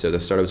startups. So the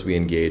startups we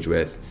engage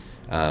with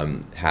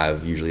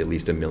have usually at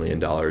least $1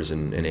 million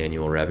in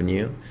annual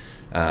revenue.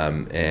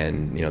 And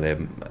they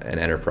have an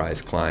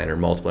enterprise client or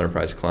multiple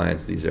enterprise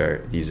clients. These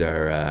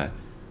are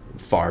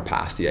far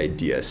past the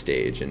idea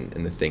stage, and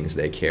the things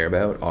they care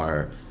about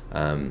are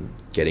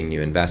getting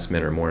new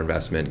investment or more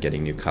investment,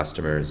 getting new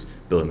customers,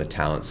 building the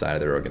talent side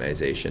of their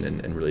organization,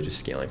 and really just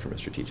scaling from a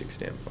strategic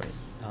standpoint.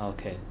 Oh,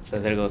 okay, so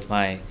there goes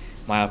my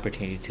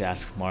opportunity to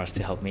ask Mars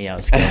to help me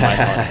out scale my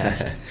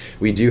podcast.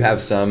 We do have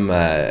some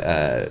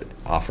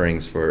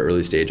offerings for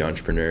early stage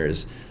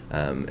entrepreneurs.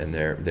 And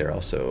they're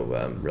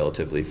also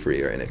relatively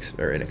free or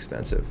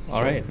inexpensive.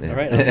 All right.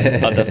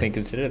 I'll definitely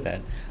consider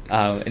that.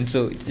 And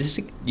so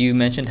you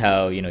mentioned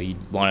how you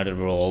wanted a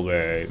role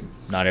where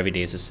not every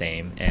day is the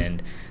same,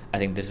 and I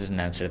think this is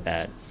an answer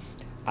that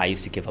I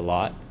used to give a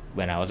lot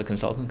when I was a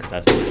consultant, because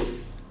that's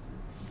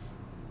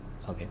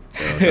okay.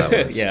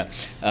 Yeah,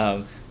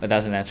 but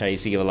that's an answer I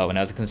used to give a lot when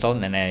I was a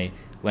consultant, and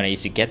when I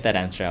used to get that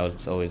answer, I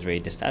was always very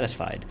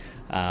dissatisfied.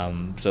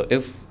 So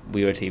if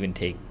we were to even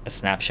take a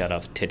snapshot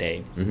of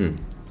today, mm-hmm.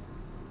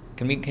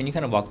 Can you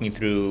kind of walk me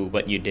through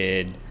what you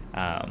did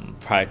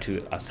prior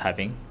to us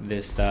having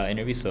this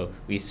interview? So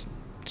we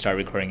started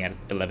recording at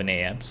 11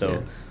 a.m. So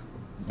yeah.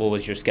 What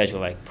was your schedule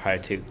like prior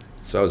to?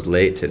 So I was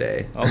late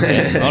today.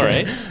 Okay, all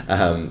right.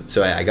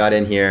 So I got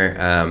in here.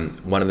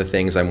 One of the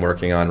things I'm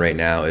working on right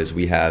now is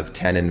we have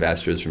 10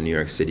 investors from New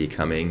York City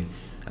coming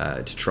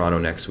to Toronto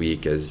next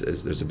week, as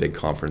there's a big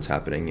conference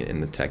happening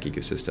in the tech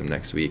ecosystem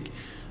next week.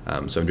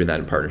 So I'm doing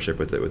that in partnership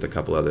with a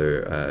couple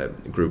other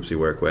groups we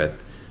work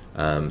with.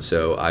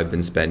 So I've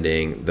been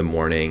spending the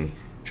morning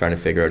trying to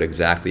figure out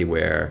exactly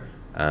where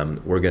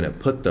we're going to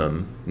put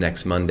them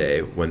next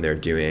Monday when they're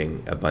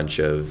doing a bunch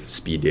of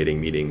speed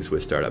dating meetings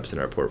with startups in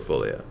our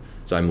portfolio.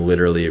 So I'm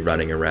literally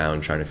running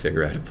around trying to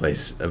figure out a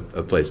place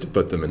to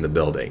put them in the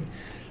building.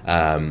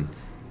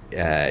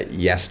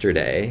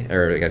 Yesterday,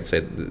 or I'd say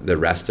the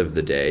rest of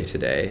the day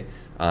today,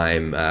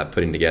 I'm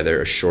putting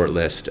together a short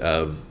list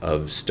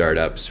of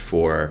startups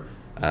for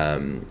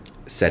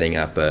setting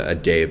up a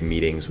day of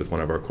meetings with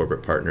one of our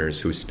corporate partners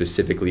who's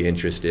specifically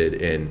interested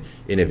in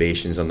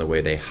innovations on the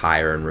way they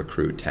hire and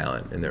recruit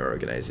talent in their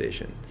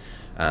organization.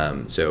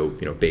 So,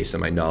 based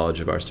on my knowledge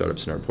of our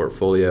startups in our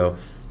portfolio,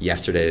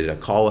 yesterday I did a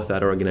call with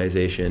that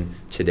organization.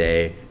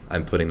 Today,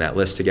 I'm putting that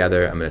list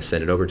together. I'm going to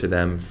send it over to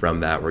them. From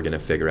that, we're going to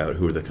figure out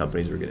who are the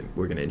companies we're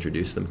going to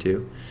introduce them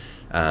to.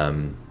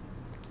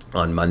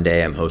 On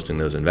Monday, I'm hosting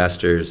those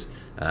investors,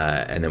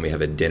 and then we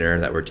have a dinner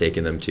that we're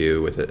taking them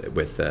to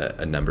with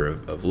a number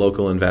of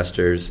local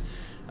investors.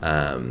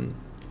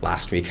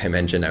 Last week, I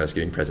mentioned I was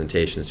giving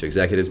presentations to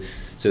executives.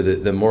 So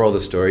the moral of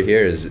the story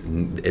here is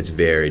it's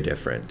very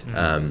different.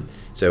 Mm-hmm.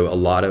 So a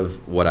lot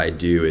of what I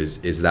do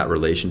is that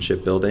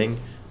relationship building,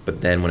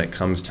 but then when it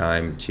comes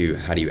time to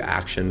how do you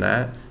action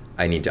that,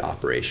 I need to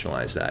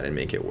operationalize that and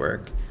make it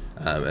work.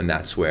 And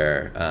that's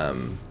where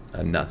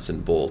a nuts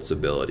and bolts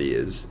ability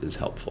is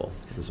helpful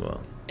as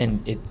well.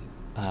 And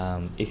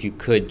if you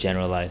could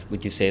generalize,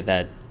 would you say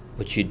that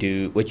what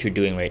you're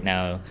doing right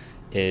now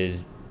is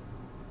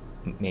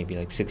maybe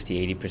like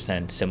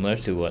 60-80% similar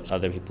to what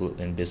other people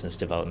in business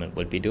development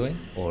would be doing?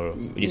 Or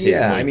would you say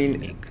it's more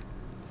unique?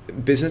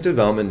 Business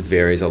development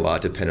varies a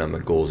lot depending on the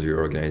goals of your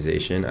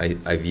organization.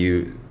 I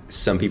view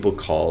some people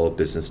call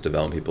business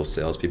development people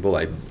salespeople.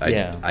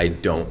 I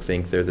don't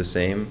think they're the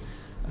same.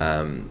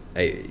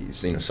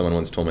 Someone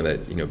once told me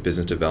that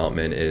business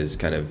development is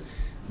kind of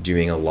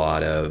doing a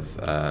lot of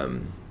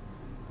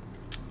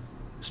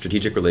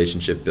strategic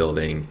relationship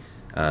building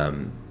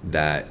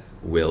that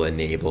will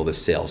enable the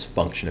sales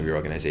function of your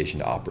organization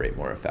to operate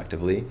more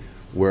effectively.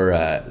 We're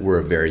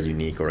a very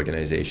unique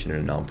organization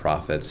and a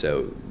nonprofit,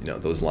 so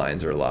those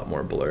lines are a lot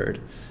more blurred.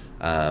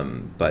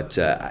 If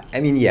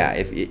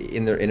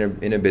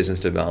in a business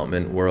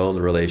development world,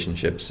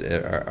 relationships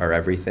are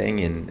everything,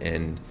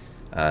 and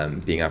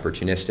being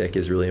opportunistic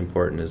is really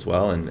important as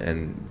well,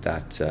 and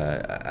that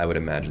I would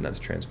imagine that's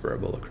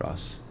transferable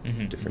across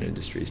different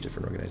industries,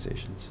 different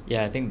organizations.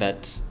 Yeah, I think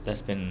that's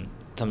been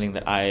something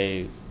that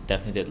I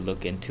definitely did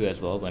look into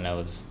as well when I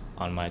was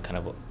on my kind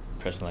of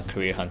personal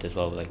career hunt as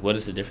well. Like, what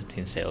is the difference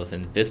between sales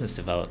and business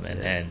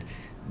development? Yeah. And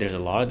there's a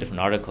lot of different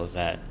articles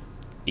that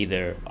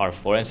either are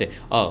for it and say,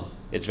 oh,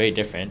 it's very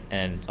different,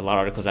 and a lot of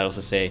articles that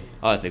also say,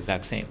 oh, it's the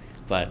exact same.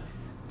 But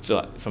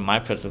so from my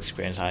personal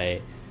experience,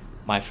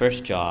 my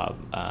first job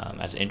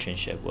as an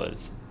internship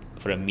was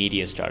for a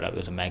media startup. It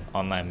was an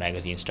online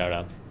magazine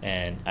startup,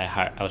 and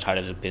I was hired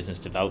as a business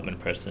development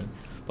person.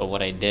 But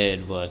what I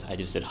did was I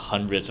just did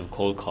hundreds of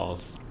cold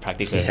calls,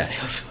 practically as a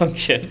sales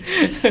function.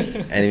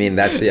 And I mean,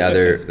 that's the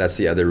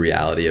other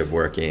reality of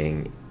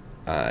working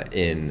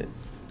in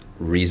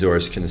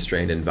resource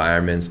constrained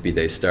environments, be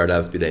they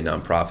startups, be they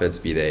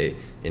nonprofits, be they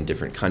in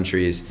different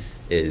countries,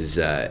 is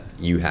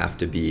you have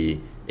to be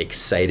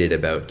excited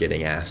about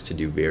getting asked to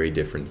do very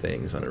different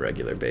things on a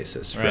regular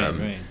basis,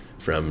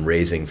 from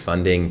raising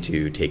funding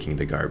to taking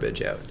the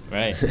garbage out.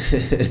 Right.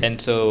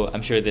 And so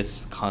I'm sure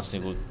this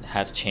constantly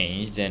has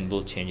changed and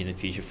will change in the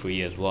future for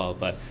you as well.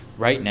 But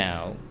right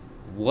now,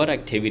 what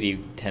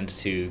activity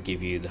tends to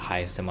give you the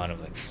highest amount of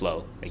like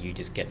flow? Like you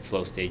just get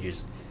flow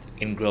stages,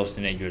 engrossed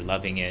in it, you're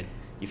loving it,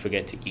 you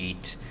forget to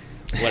eat.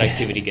 What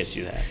activity gets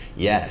you that?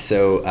 Yeah,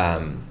 so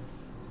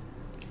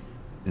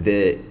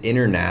the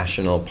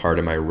international part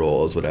of my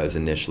role is what I was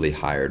initially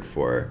hired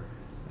for.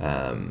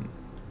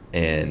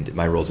 And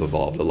my roles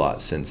evolved a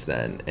lot since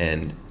then.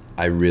 And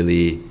I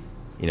really,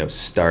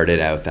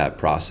 started out that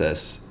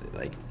process,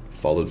 like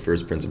followed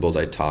first principles.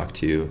 I talked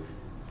to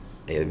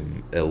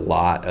a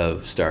lot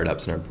of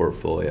startups in our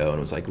portfolio and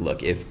was like,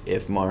 look,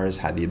 if Mars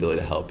had the ability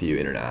to help you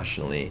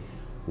internationally,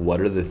 what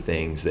are the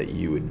things that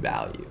you would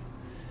value?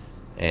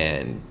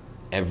 And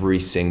every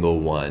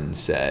single one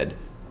said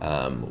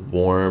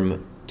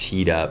warm,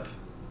 teed up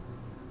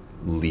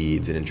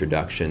leads and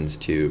introductions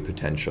to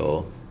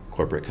potential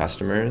corporate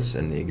customers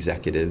and the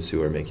executives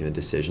who are making the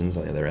decisions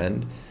on the other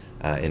end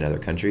in other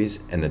countries,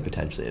 and then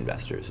potentially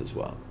investors as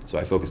well. So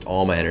I focused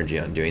all my energy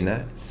on doing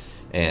that.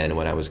 And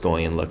when I was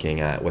going and looking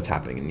at what's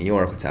happening in New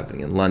York, what's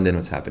happening in London,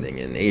 what's happening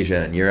in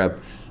Asia and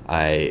Europe,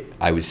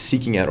 I was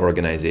seeking out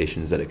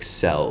organizations that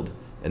excelled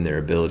in their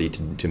ability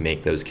to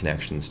make those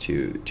connections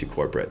to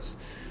corporates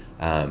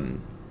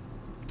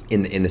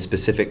in the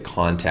specific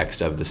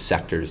context of the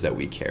sectors that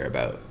we care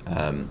about.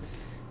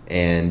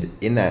 And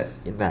in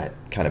that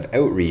kind of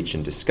outreach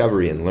and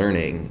discovery and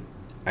learning,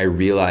 I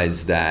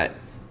realized that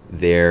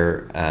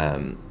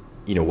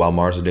while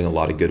Mars was doing a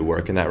lot of good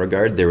work in that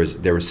regard, there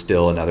was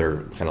still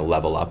another kind of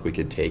level up we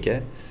could take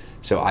it.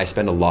 So I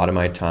spend a lot of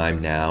my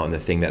time now, and the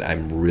thing that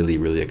I'm really,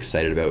 really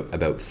excited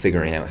about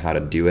figuring out how to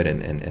do it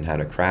and how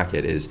to crack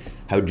it is,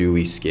 how do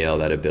we scale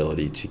that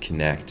ability to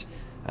connect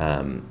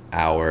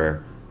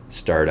our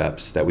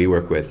startups that we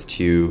work with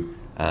to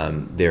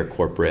their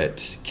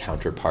corporate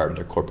counterpart,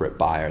 their corporate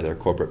buyer, their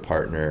corporate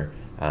partner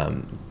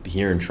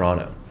here in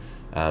Toronto.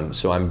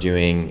 So I'm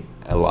doing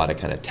a lot of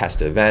kind of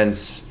test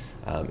events,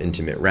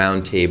 intimate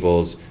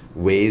roundtables,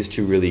 ways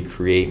to really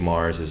create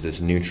Mars as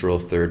this neutral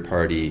third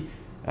party,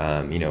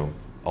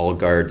 all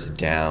guards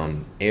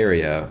down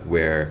area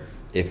where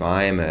if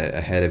I am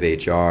a head of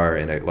HR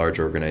in a large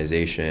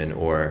organization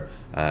or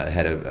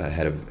head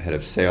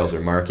of sales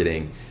or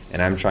marketing,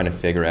 and I'm trying to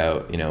figure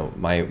out,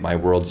 my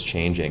world's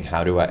changing.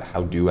 How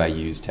do I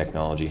use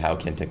technology? How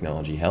can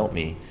technology help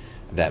me?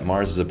 That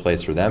Mars is a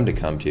place for them to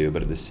come to,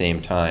 but at the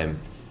same time,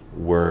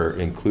 we're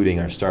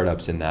including our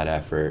startups in that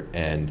effort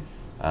and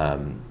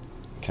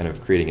kind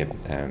of creating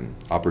an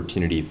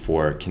opportunity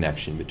for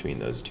connection between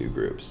those two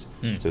groups.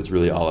 So it's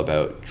really all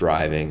about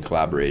driving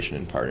collaboration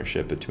and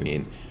partnership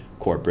between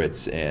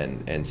corporates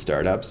and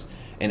startups.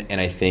 And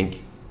I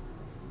think,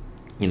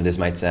 it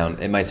might sound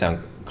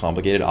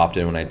complicated.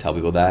 Often when I tell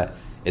people that,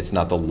 it's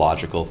not the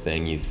logical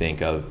thing you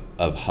think of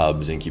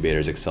hubs,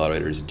 incubators,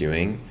 accelerators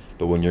doing.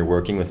 But when you're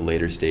working with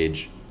later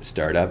stage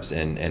startups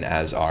and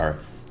as our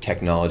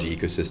technology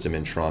ecosystem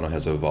in Toronto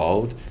has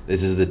evolved,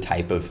 this is the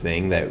type of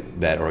thing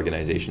that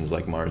organizations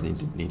like Mars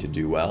need to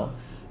do well,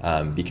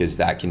 because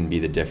that can be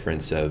the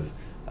difference of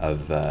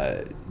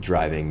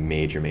driving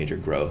major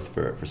growth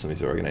for some of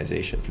these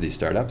organizations, for these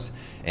startups.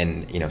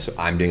 And so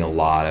I'm doing a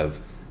lot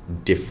of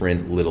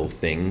different little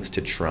things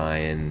to try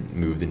and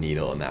move the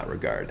needle in that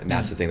regard, and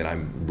that's the thing that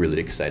I'm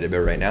really excited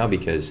about right now,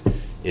 because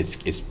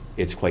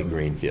it's quite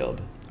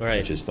greenfield, right,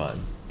 which is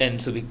fun.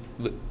 And so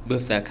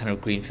with that kind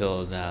of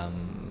greenfield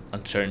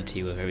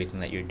uncertainty with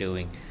everything that you're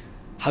doing,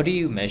 how do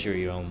you measure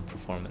your own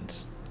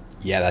performance?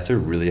 Yeah, that's a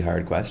really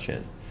hard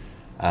question.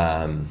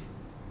 I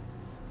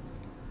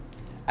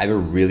have a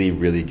really,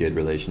 really good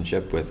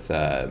relationship with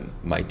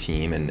my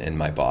team and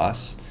my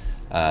boss,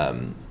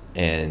 and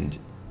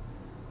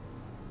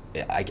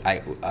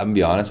I'm gonna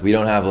be honest, we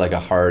don't have like a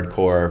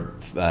hardcore,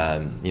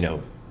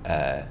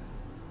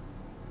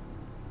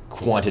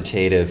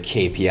 quantitative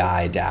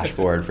KPI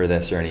dashboard for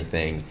this or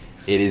anything.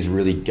 It is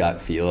really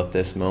gut feel at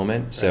this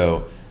moment. Right.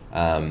 So,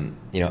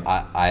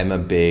 I'm a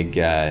big,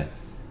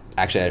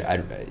 actually,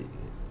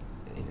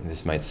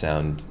 this might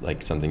sound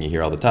like something you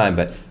hear all the time,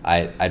 but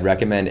I'd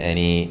recommend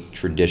any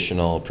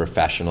traditional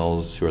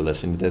professionals who are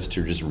listening to this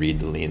to just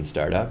read The Lean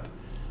Startup.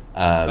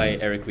 By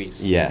Eric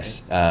Ries.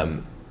 Yes.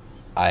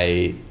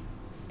 I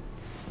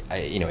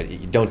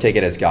don't take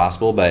it as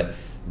gospel, but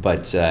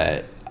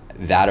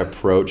that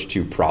approach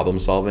to problem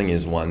solving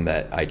is one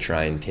that I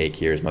try and take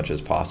here as much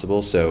as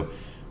possible. So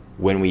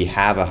when we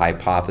have a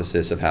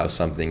hypothesis of how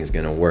something is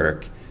going to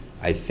work,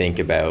 I think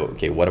about,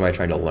 okay, what am I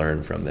trying to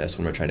learn from this?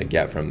 What am I trying to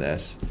get from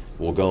this?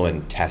 We'll go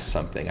and test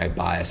something. I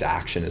bias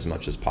action as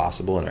much as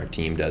possible, and our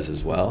team does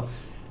as well.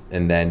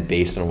 And then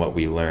based on what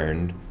we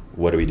learned,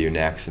 what do we do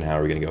next, and how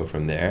are we going to go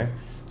from there?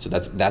 So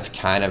that's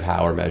kind of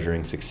how we're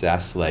measuring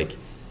success. Like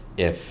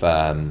if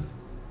an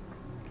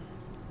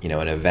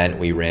event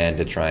we ran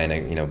to try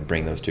and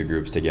bring those two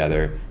groups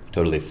together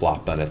totally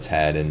flopped on its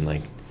head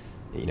and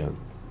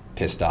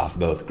pissed off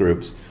both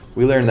groups,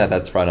 we learned that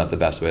that's probably not the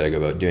best way to go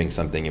about doing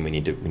something, and we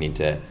need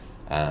to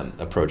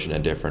approach it in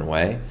a different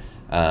way.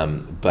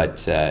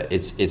 But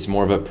it's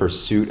more of a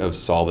pursuit of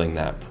solving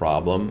that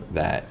problem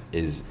that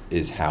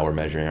is how we're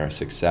measuring our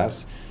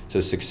success.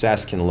 So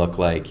success can look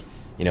like,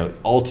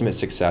 ultimate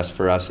success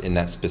for us in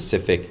that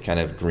specific kind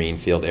of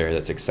greenfield area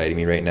that's exciting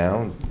me right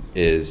now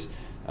is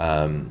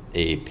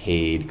a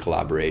paid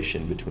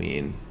collaboration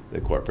between the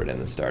corporate and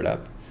the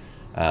startup.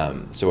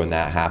 So when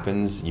that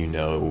happens,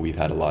 we've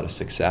had a lot of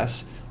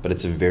success, but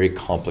it's a very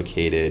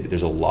complicated,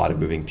 there's a lot of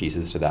moving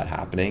pieces to that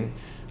happening.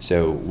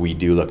 So we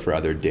do look for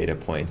other data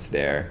points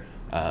there.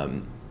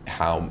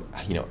 How,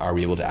 are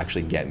we able to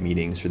actually get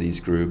meetings for these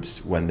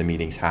groups? When the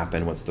meetings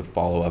happen, what's the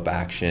follow-up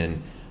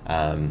action?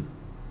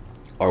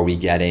 Are we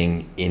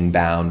getting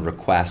inbound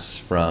requests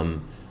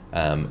from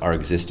our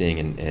existing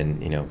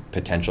and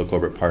potential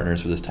corporate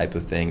partners for this type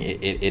of thing?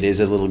 It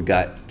is a little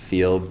gut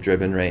feel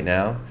driven right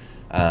now,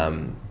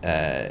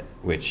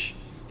 which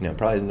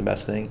probably isn't the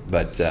best thing,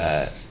 but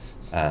I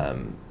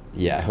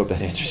hope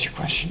that answers your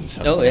question.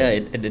 Oh yeah,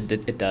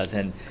 it does,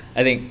 and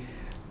I think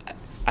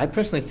I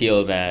personally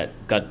feel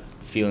that gut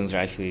feelings are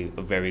actually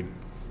a very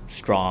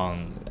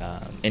strong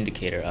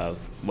indicator of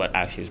what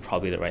actually is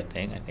probably the right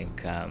thing. I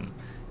think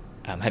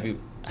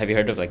have you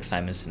heard of like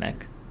Simon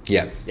Sinek?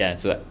 Yeah.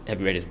 So have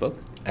you read his book?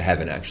 I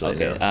haven't actually.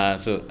 Okay. No.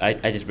 So I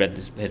just read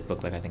his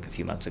book I think a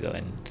few months ago,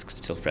 and it's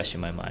still fresh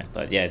in my mind.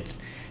 But yeah, it's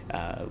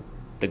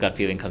the gut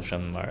feeling comes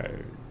from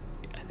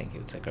I think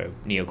it's like our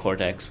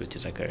neocortex, which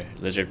is like our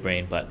lizard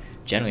brain, but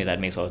generally that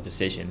makes all the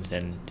decisions,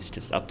 and it's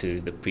just up to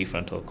the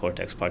prefrontal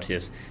cortex part to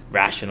just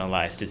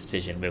rationalize the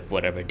decision with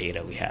whatever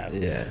data we have.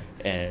 Yeah.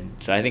 And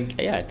so I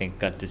think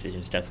gut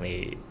decisions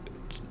definitely,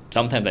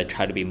 sometimes I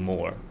try to be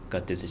more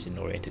gut decision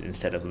oriented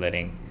instead of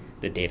letting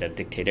the data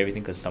dictate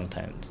everything, because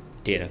sometimes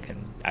data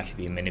can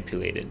actually be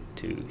manipulated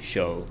to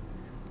show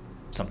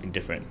something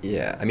different.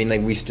 Yeah, I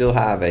mean, we still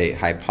have a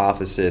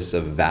hypothesis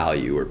of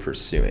value we're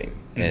pursuing,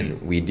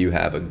 and we do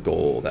have a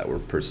goal that we're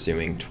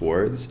pursuing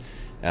towards.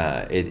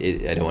 I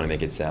don't want to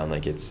make it sound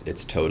like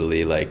it's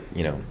totally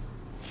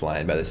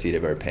flying by the seat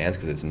of our pants,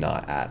 because it's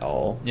not at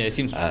all. Yeah, it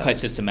seems quite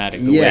systematic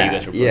the way you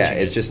guys are approaching it.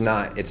 It's just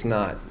not. It's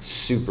not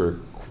super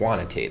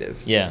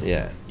quantitative. Yeah.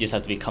 You just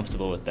have to be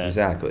comfortable with that.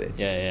 Exactly.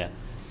 Yeah.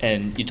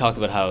 And you talked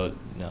about how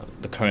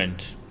the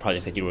current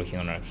projects that you're working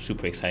on are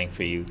super exciting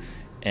for you,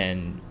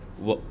 and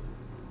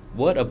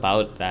what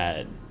about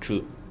that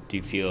do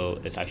you feel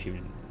is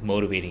actually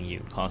motivating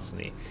you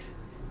constantly?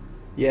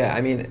 Yeah,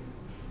 I mean,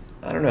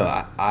 I don't know.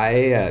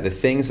 I the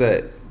things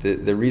that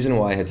the reason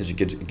why I had such a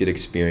good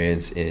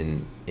experience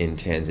in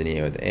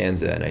Tanzania with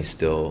ANZA, and I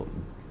still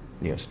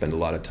spend a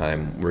lot of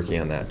time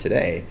working on that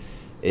today,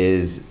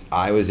 is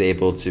I was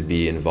able to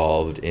be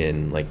involved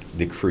in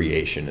the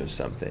creation of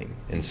something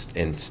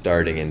and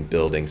starting and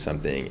building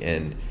something,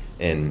 and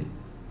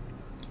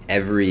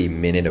every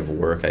minute of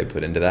work I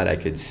put into that, I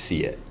could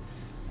see it.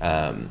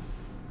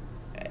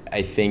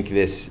 I think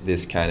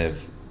this kind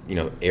of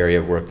area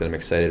of work that I'm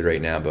excited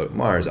right now about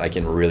Mars, I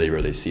can really,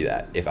 really see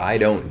that. If I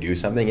don't do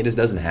something, it just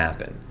doesn't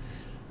happen.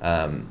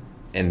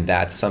 And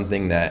that's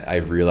something that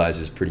I've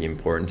realized is pretty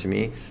important to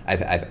me.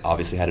 I've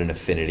obviously had an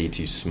affinity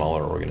to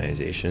smaller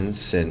organizations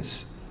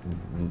since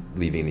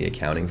leaving the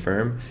accounting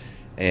firm.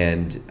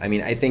 And I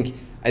mean, I think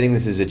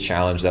this is a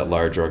challenge that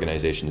large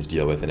organizations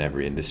deal with in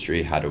every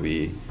industry. How do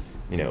we,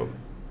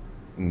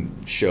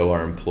 show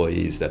our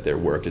employees that their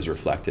work is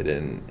reflected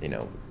in,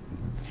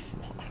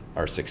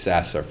 our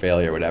success, our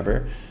failure,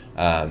 whatever.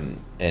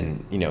 And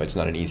it's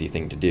not an easy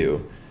thing to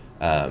do.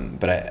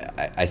 But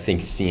I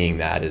think seeing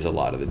that is a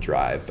lot of the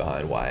drive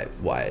behind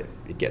why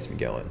it gets me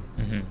going.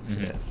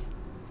 Yeah.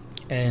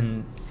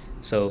 And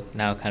so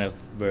now kind of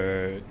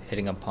we're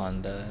hitting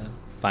upon the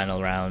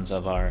final rounds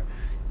of our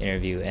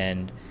interview,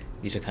 and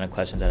these are kind of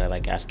questions that I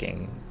like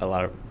asking a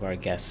lot of our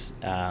guests.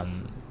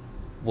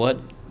 What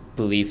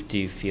belief do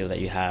you feel that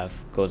you have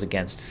goes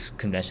against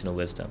conventional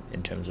wisdom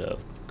in terms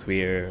of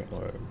career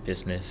or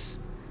business?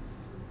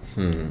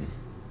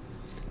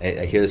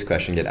 I hear this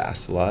question get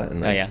asked a lot,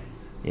 and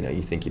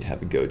you think you'd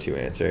have a go-to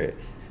answer.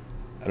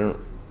 I don't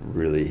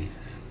really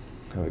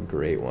have a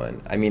great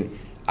one. I mean,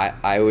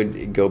 I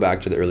would go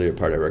back to the earlier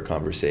part of our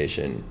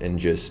conversation and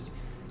just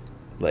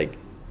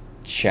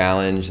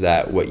challenge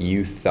that what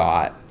you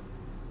thought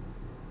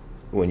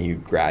when you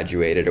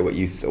graduated, or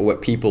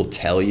what people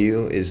tell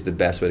you is the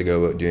best way to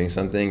go about doing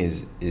something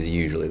is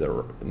usually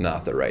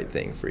not the right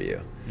thing for you.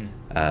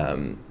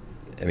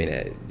 I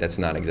mean, that's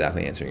not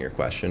exactly answering your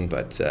question,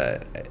 but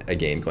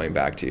again, going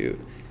back to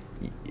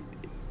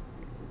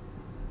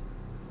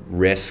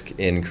risk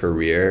in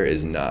career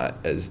is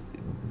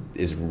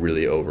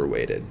really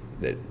overweighted.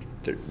 That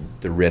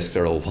the risks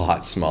are a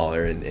lot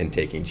smaller in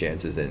taking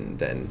chances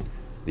than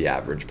the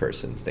average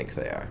person thinks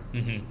they are.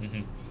 Mm-hmm,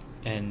 mm-hmm.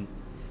 And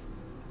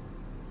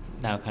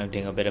now kind of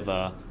doing a bit of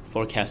a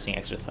forecasting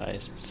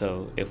exercise.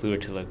 So if we were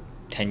to look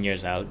 10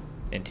 years out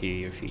into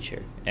your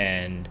future,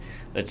 and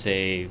let's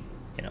say,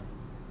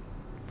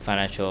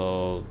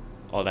 financial,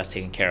 all that's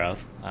taken care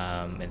of,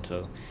 and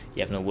so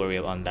you have no worry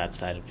on that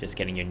side of just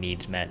getting your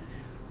needs met,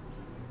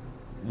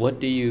 what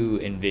do you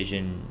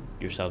envision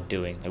yourself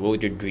doing? Like, what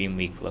would your dream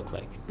week look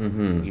like?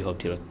 Mm-hmm. You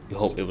hope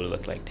it would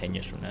look like 10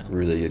 years from now?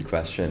 Really good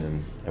question,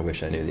 and I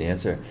wish I knew the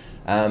answer.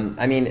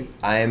 I mean,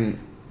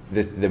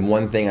 the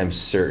one thing I'm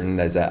certain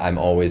is that I'm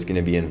always going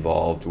to be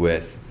involved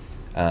with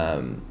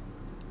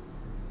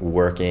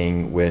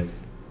working with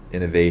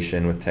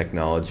innovation, with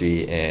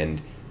technology, and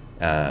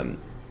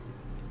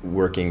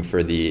working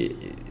for the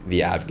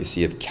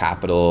advocacy of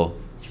capital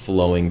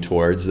flowing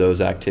towards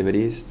those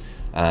activities.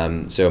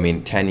 So, I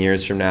mean, 10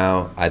 years from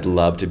now, I'd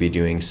love to be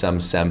doing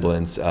some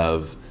semblance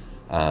of,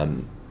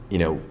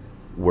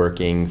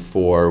 working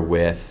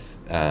with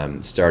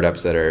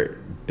startups that are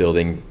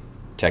building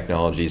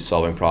technologies,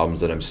 solving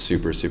problems that I'm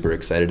super, super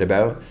excited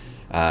about,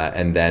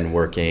 and then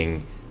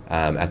working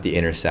at the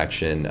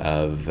intersection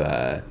of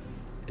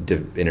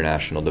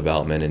international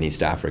development in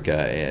East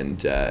Africa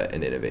and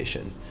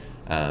innovation.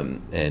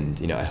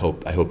 And I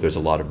hope there's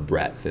a lot of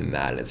breadth in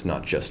that, and it's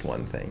not just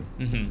one thing.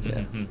 Mm-hmm, Yeah.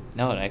 mm-hmm.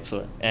 No,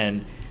 excellent.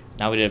 And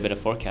now we did a bit of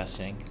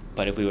forecasting,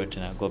 but if we were to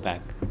now go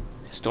back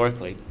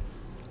historically,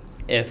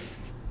 if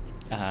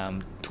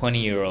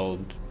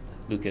 20-year-old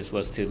Lucas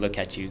was to look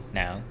at you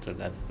now, so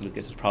that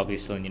Lucas is probably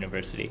still in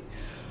university,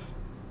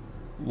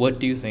 what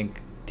do you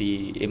think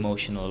the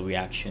emotional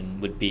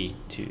reaction would be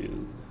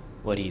to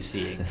what he's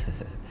seeing?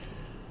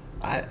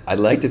 I'd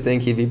like to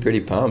think he'd be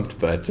pretty pumped,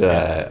 but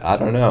I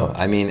don't know.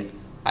 I mean,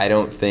 I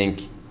don't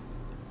think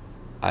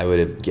I would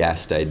have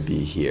guessed I'd be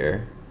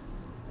here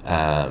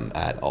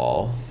at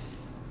all.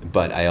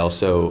 But I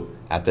also,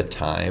 at the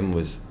time,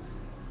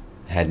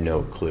 had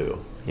no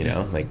clue.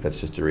 Like, that's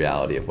just a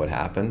reality of what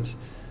happens.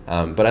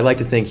 But I'd like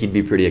to think he'd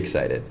be pretty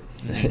excited.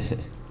 Mm-hmm.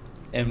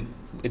 And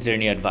is there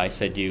any advice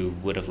that you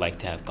would have liked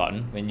to have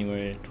gotten when you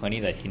were 20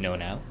 that you know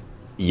now?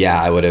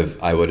 Yeah, I would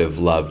have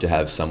loved to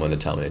have someone to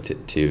tell me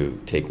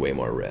to take way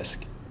more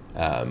risk.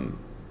 I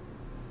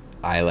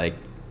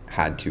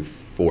had to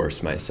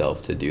force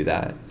myself to do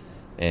that,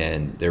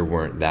 and there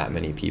weren't that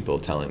many people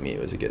telling me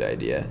it was a good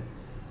idea.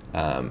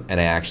 And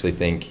I actually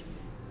think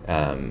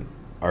I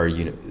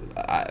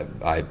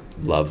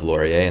love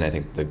Laurier, and I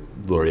think the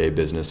Laurier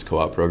Business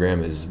Co-op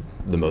program is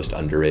the most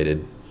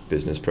underrated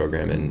business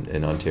program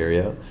in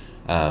Ontario.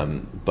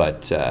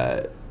 But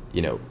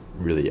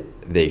really,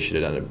 they should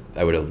have done it.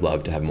 I would have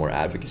loved to have more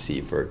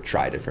advocacy for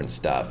try different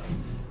stuff,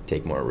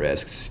 take more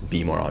risks,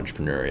 be more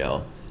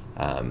entrepreneurial.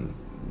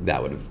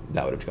 That would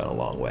have gone a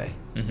long way.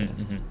 Mm-hmm,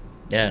 mm-hmm.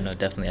 Yeah, no,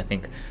 definitely. I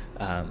think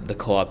the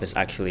co-op is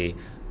actually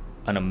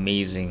an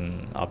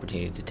amazing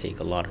opportunity to take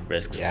a lot of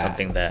risks. Yeah.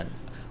 Something that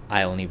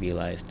I only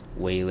realized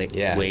way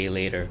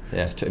later.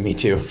 Yeah, me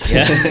too.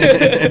 Yeah,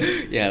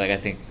 yeah. Like, I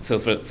think so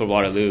for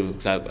Waterloo,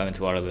 because I went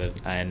to Waterloo,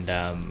 and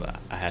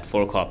I had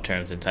 4 co-op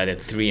terms, and so I did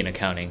 3 in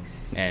accounting,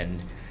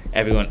 and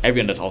everyone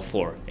does all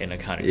 4 in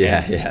accounting.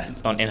 Yeah, yeah.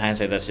 In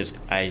hindsight, that's just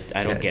I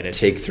don't get it.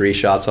 Take 3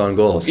 shots on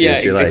goal. See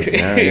what you like.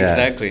 Yeah,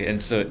 exactly.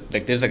 And so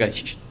there's a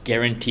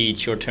guaranteed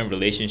short-term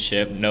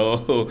relationship,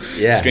 no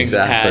strings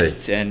exactly.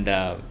 attached, and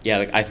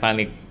I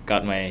finally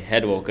got my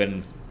head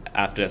woken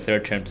after the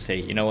 3rd term to say,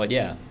 you know what,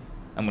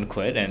 I'm gonna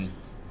quit, and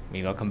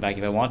maybe I'll come back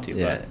if I want to.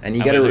 Yeah, but and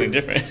you got to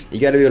different. You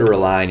got to be able to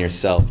rely on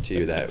yourself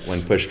too. That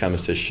when push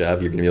comes to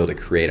shove, you're gonna be able to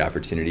create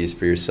opportunities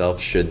for yourself.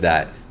 Should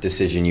that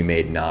decision you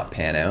made not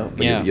pan out,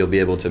 but you'll be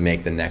able to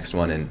make the next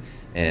one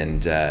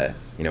and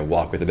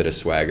walk with a bit of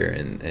swagger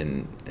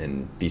and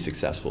be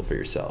successful for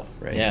yourself,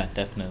 right? Yeah,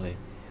 definitely.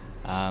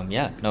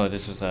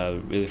 This was a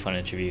really fun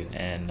interview,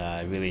 and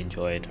I really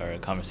enjoyed our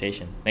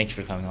conversation. Thank you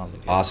for coming on,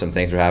 Lucas. Awesome.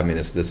 Thanks for having me.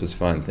 This was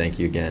fun. Thank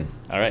you again.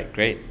 All right,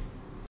 great.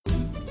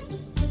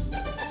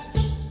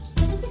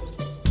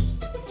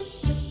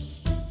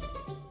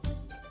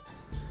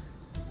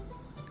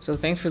 So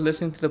thanks for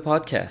listening to the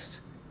podcast.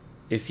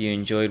 If you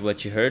enjoyed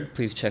what you heard,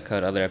 please check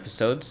out other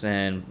episodes,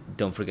 and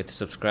don't forget to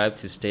subscribe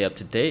to stay up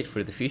to date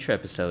for the future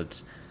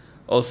episodes.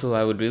 Also,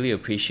 I would really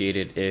appreciate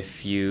it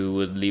if you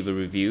would leave a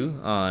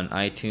review on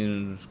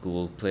iTunes,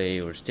 Google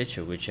Play, or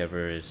Stitcher,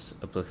 whichever is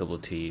applicable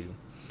to you.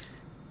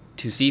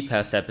 To see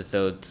past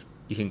episodes,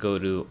 you can go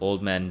to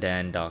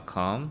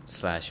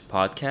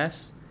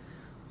oldmandan.com/podcasts.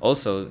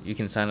 Also, you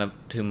can sign up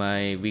to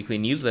my weekly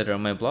newsletter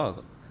on my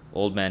blog,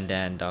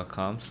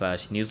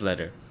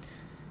 oldmandan.com/newsletter.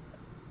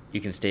 You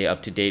can stay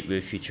up to date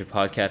with future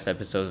podcast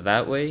episodes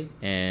that way,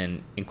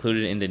 and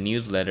included in the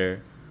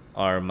newsletter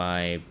are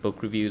my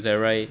book reviews I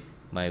write,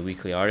 my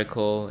weekly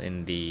article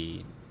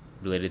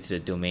related to the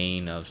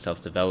domain of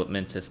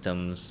self-development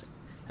systems,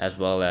 as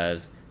well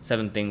as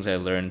 7 things I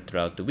learned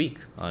throughout the week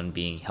on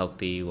being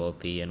healthy,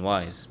 wealthy, and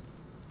wise.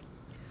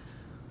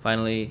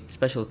 Finally,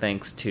 special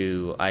thanks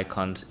to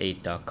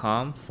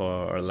icons8.com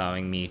for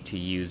allowing me to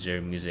use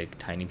their music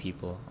Tiny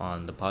People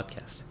on the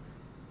podcast.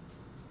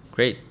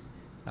 Great.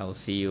 I will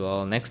see you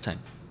all next time.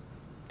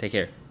 Take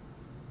care.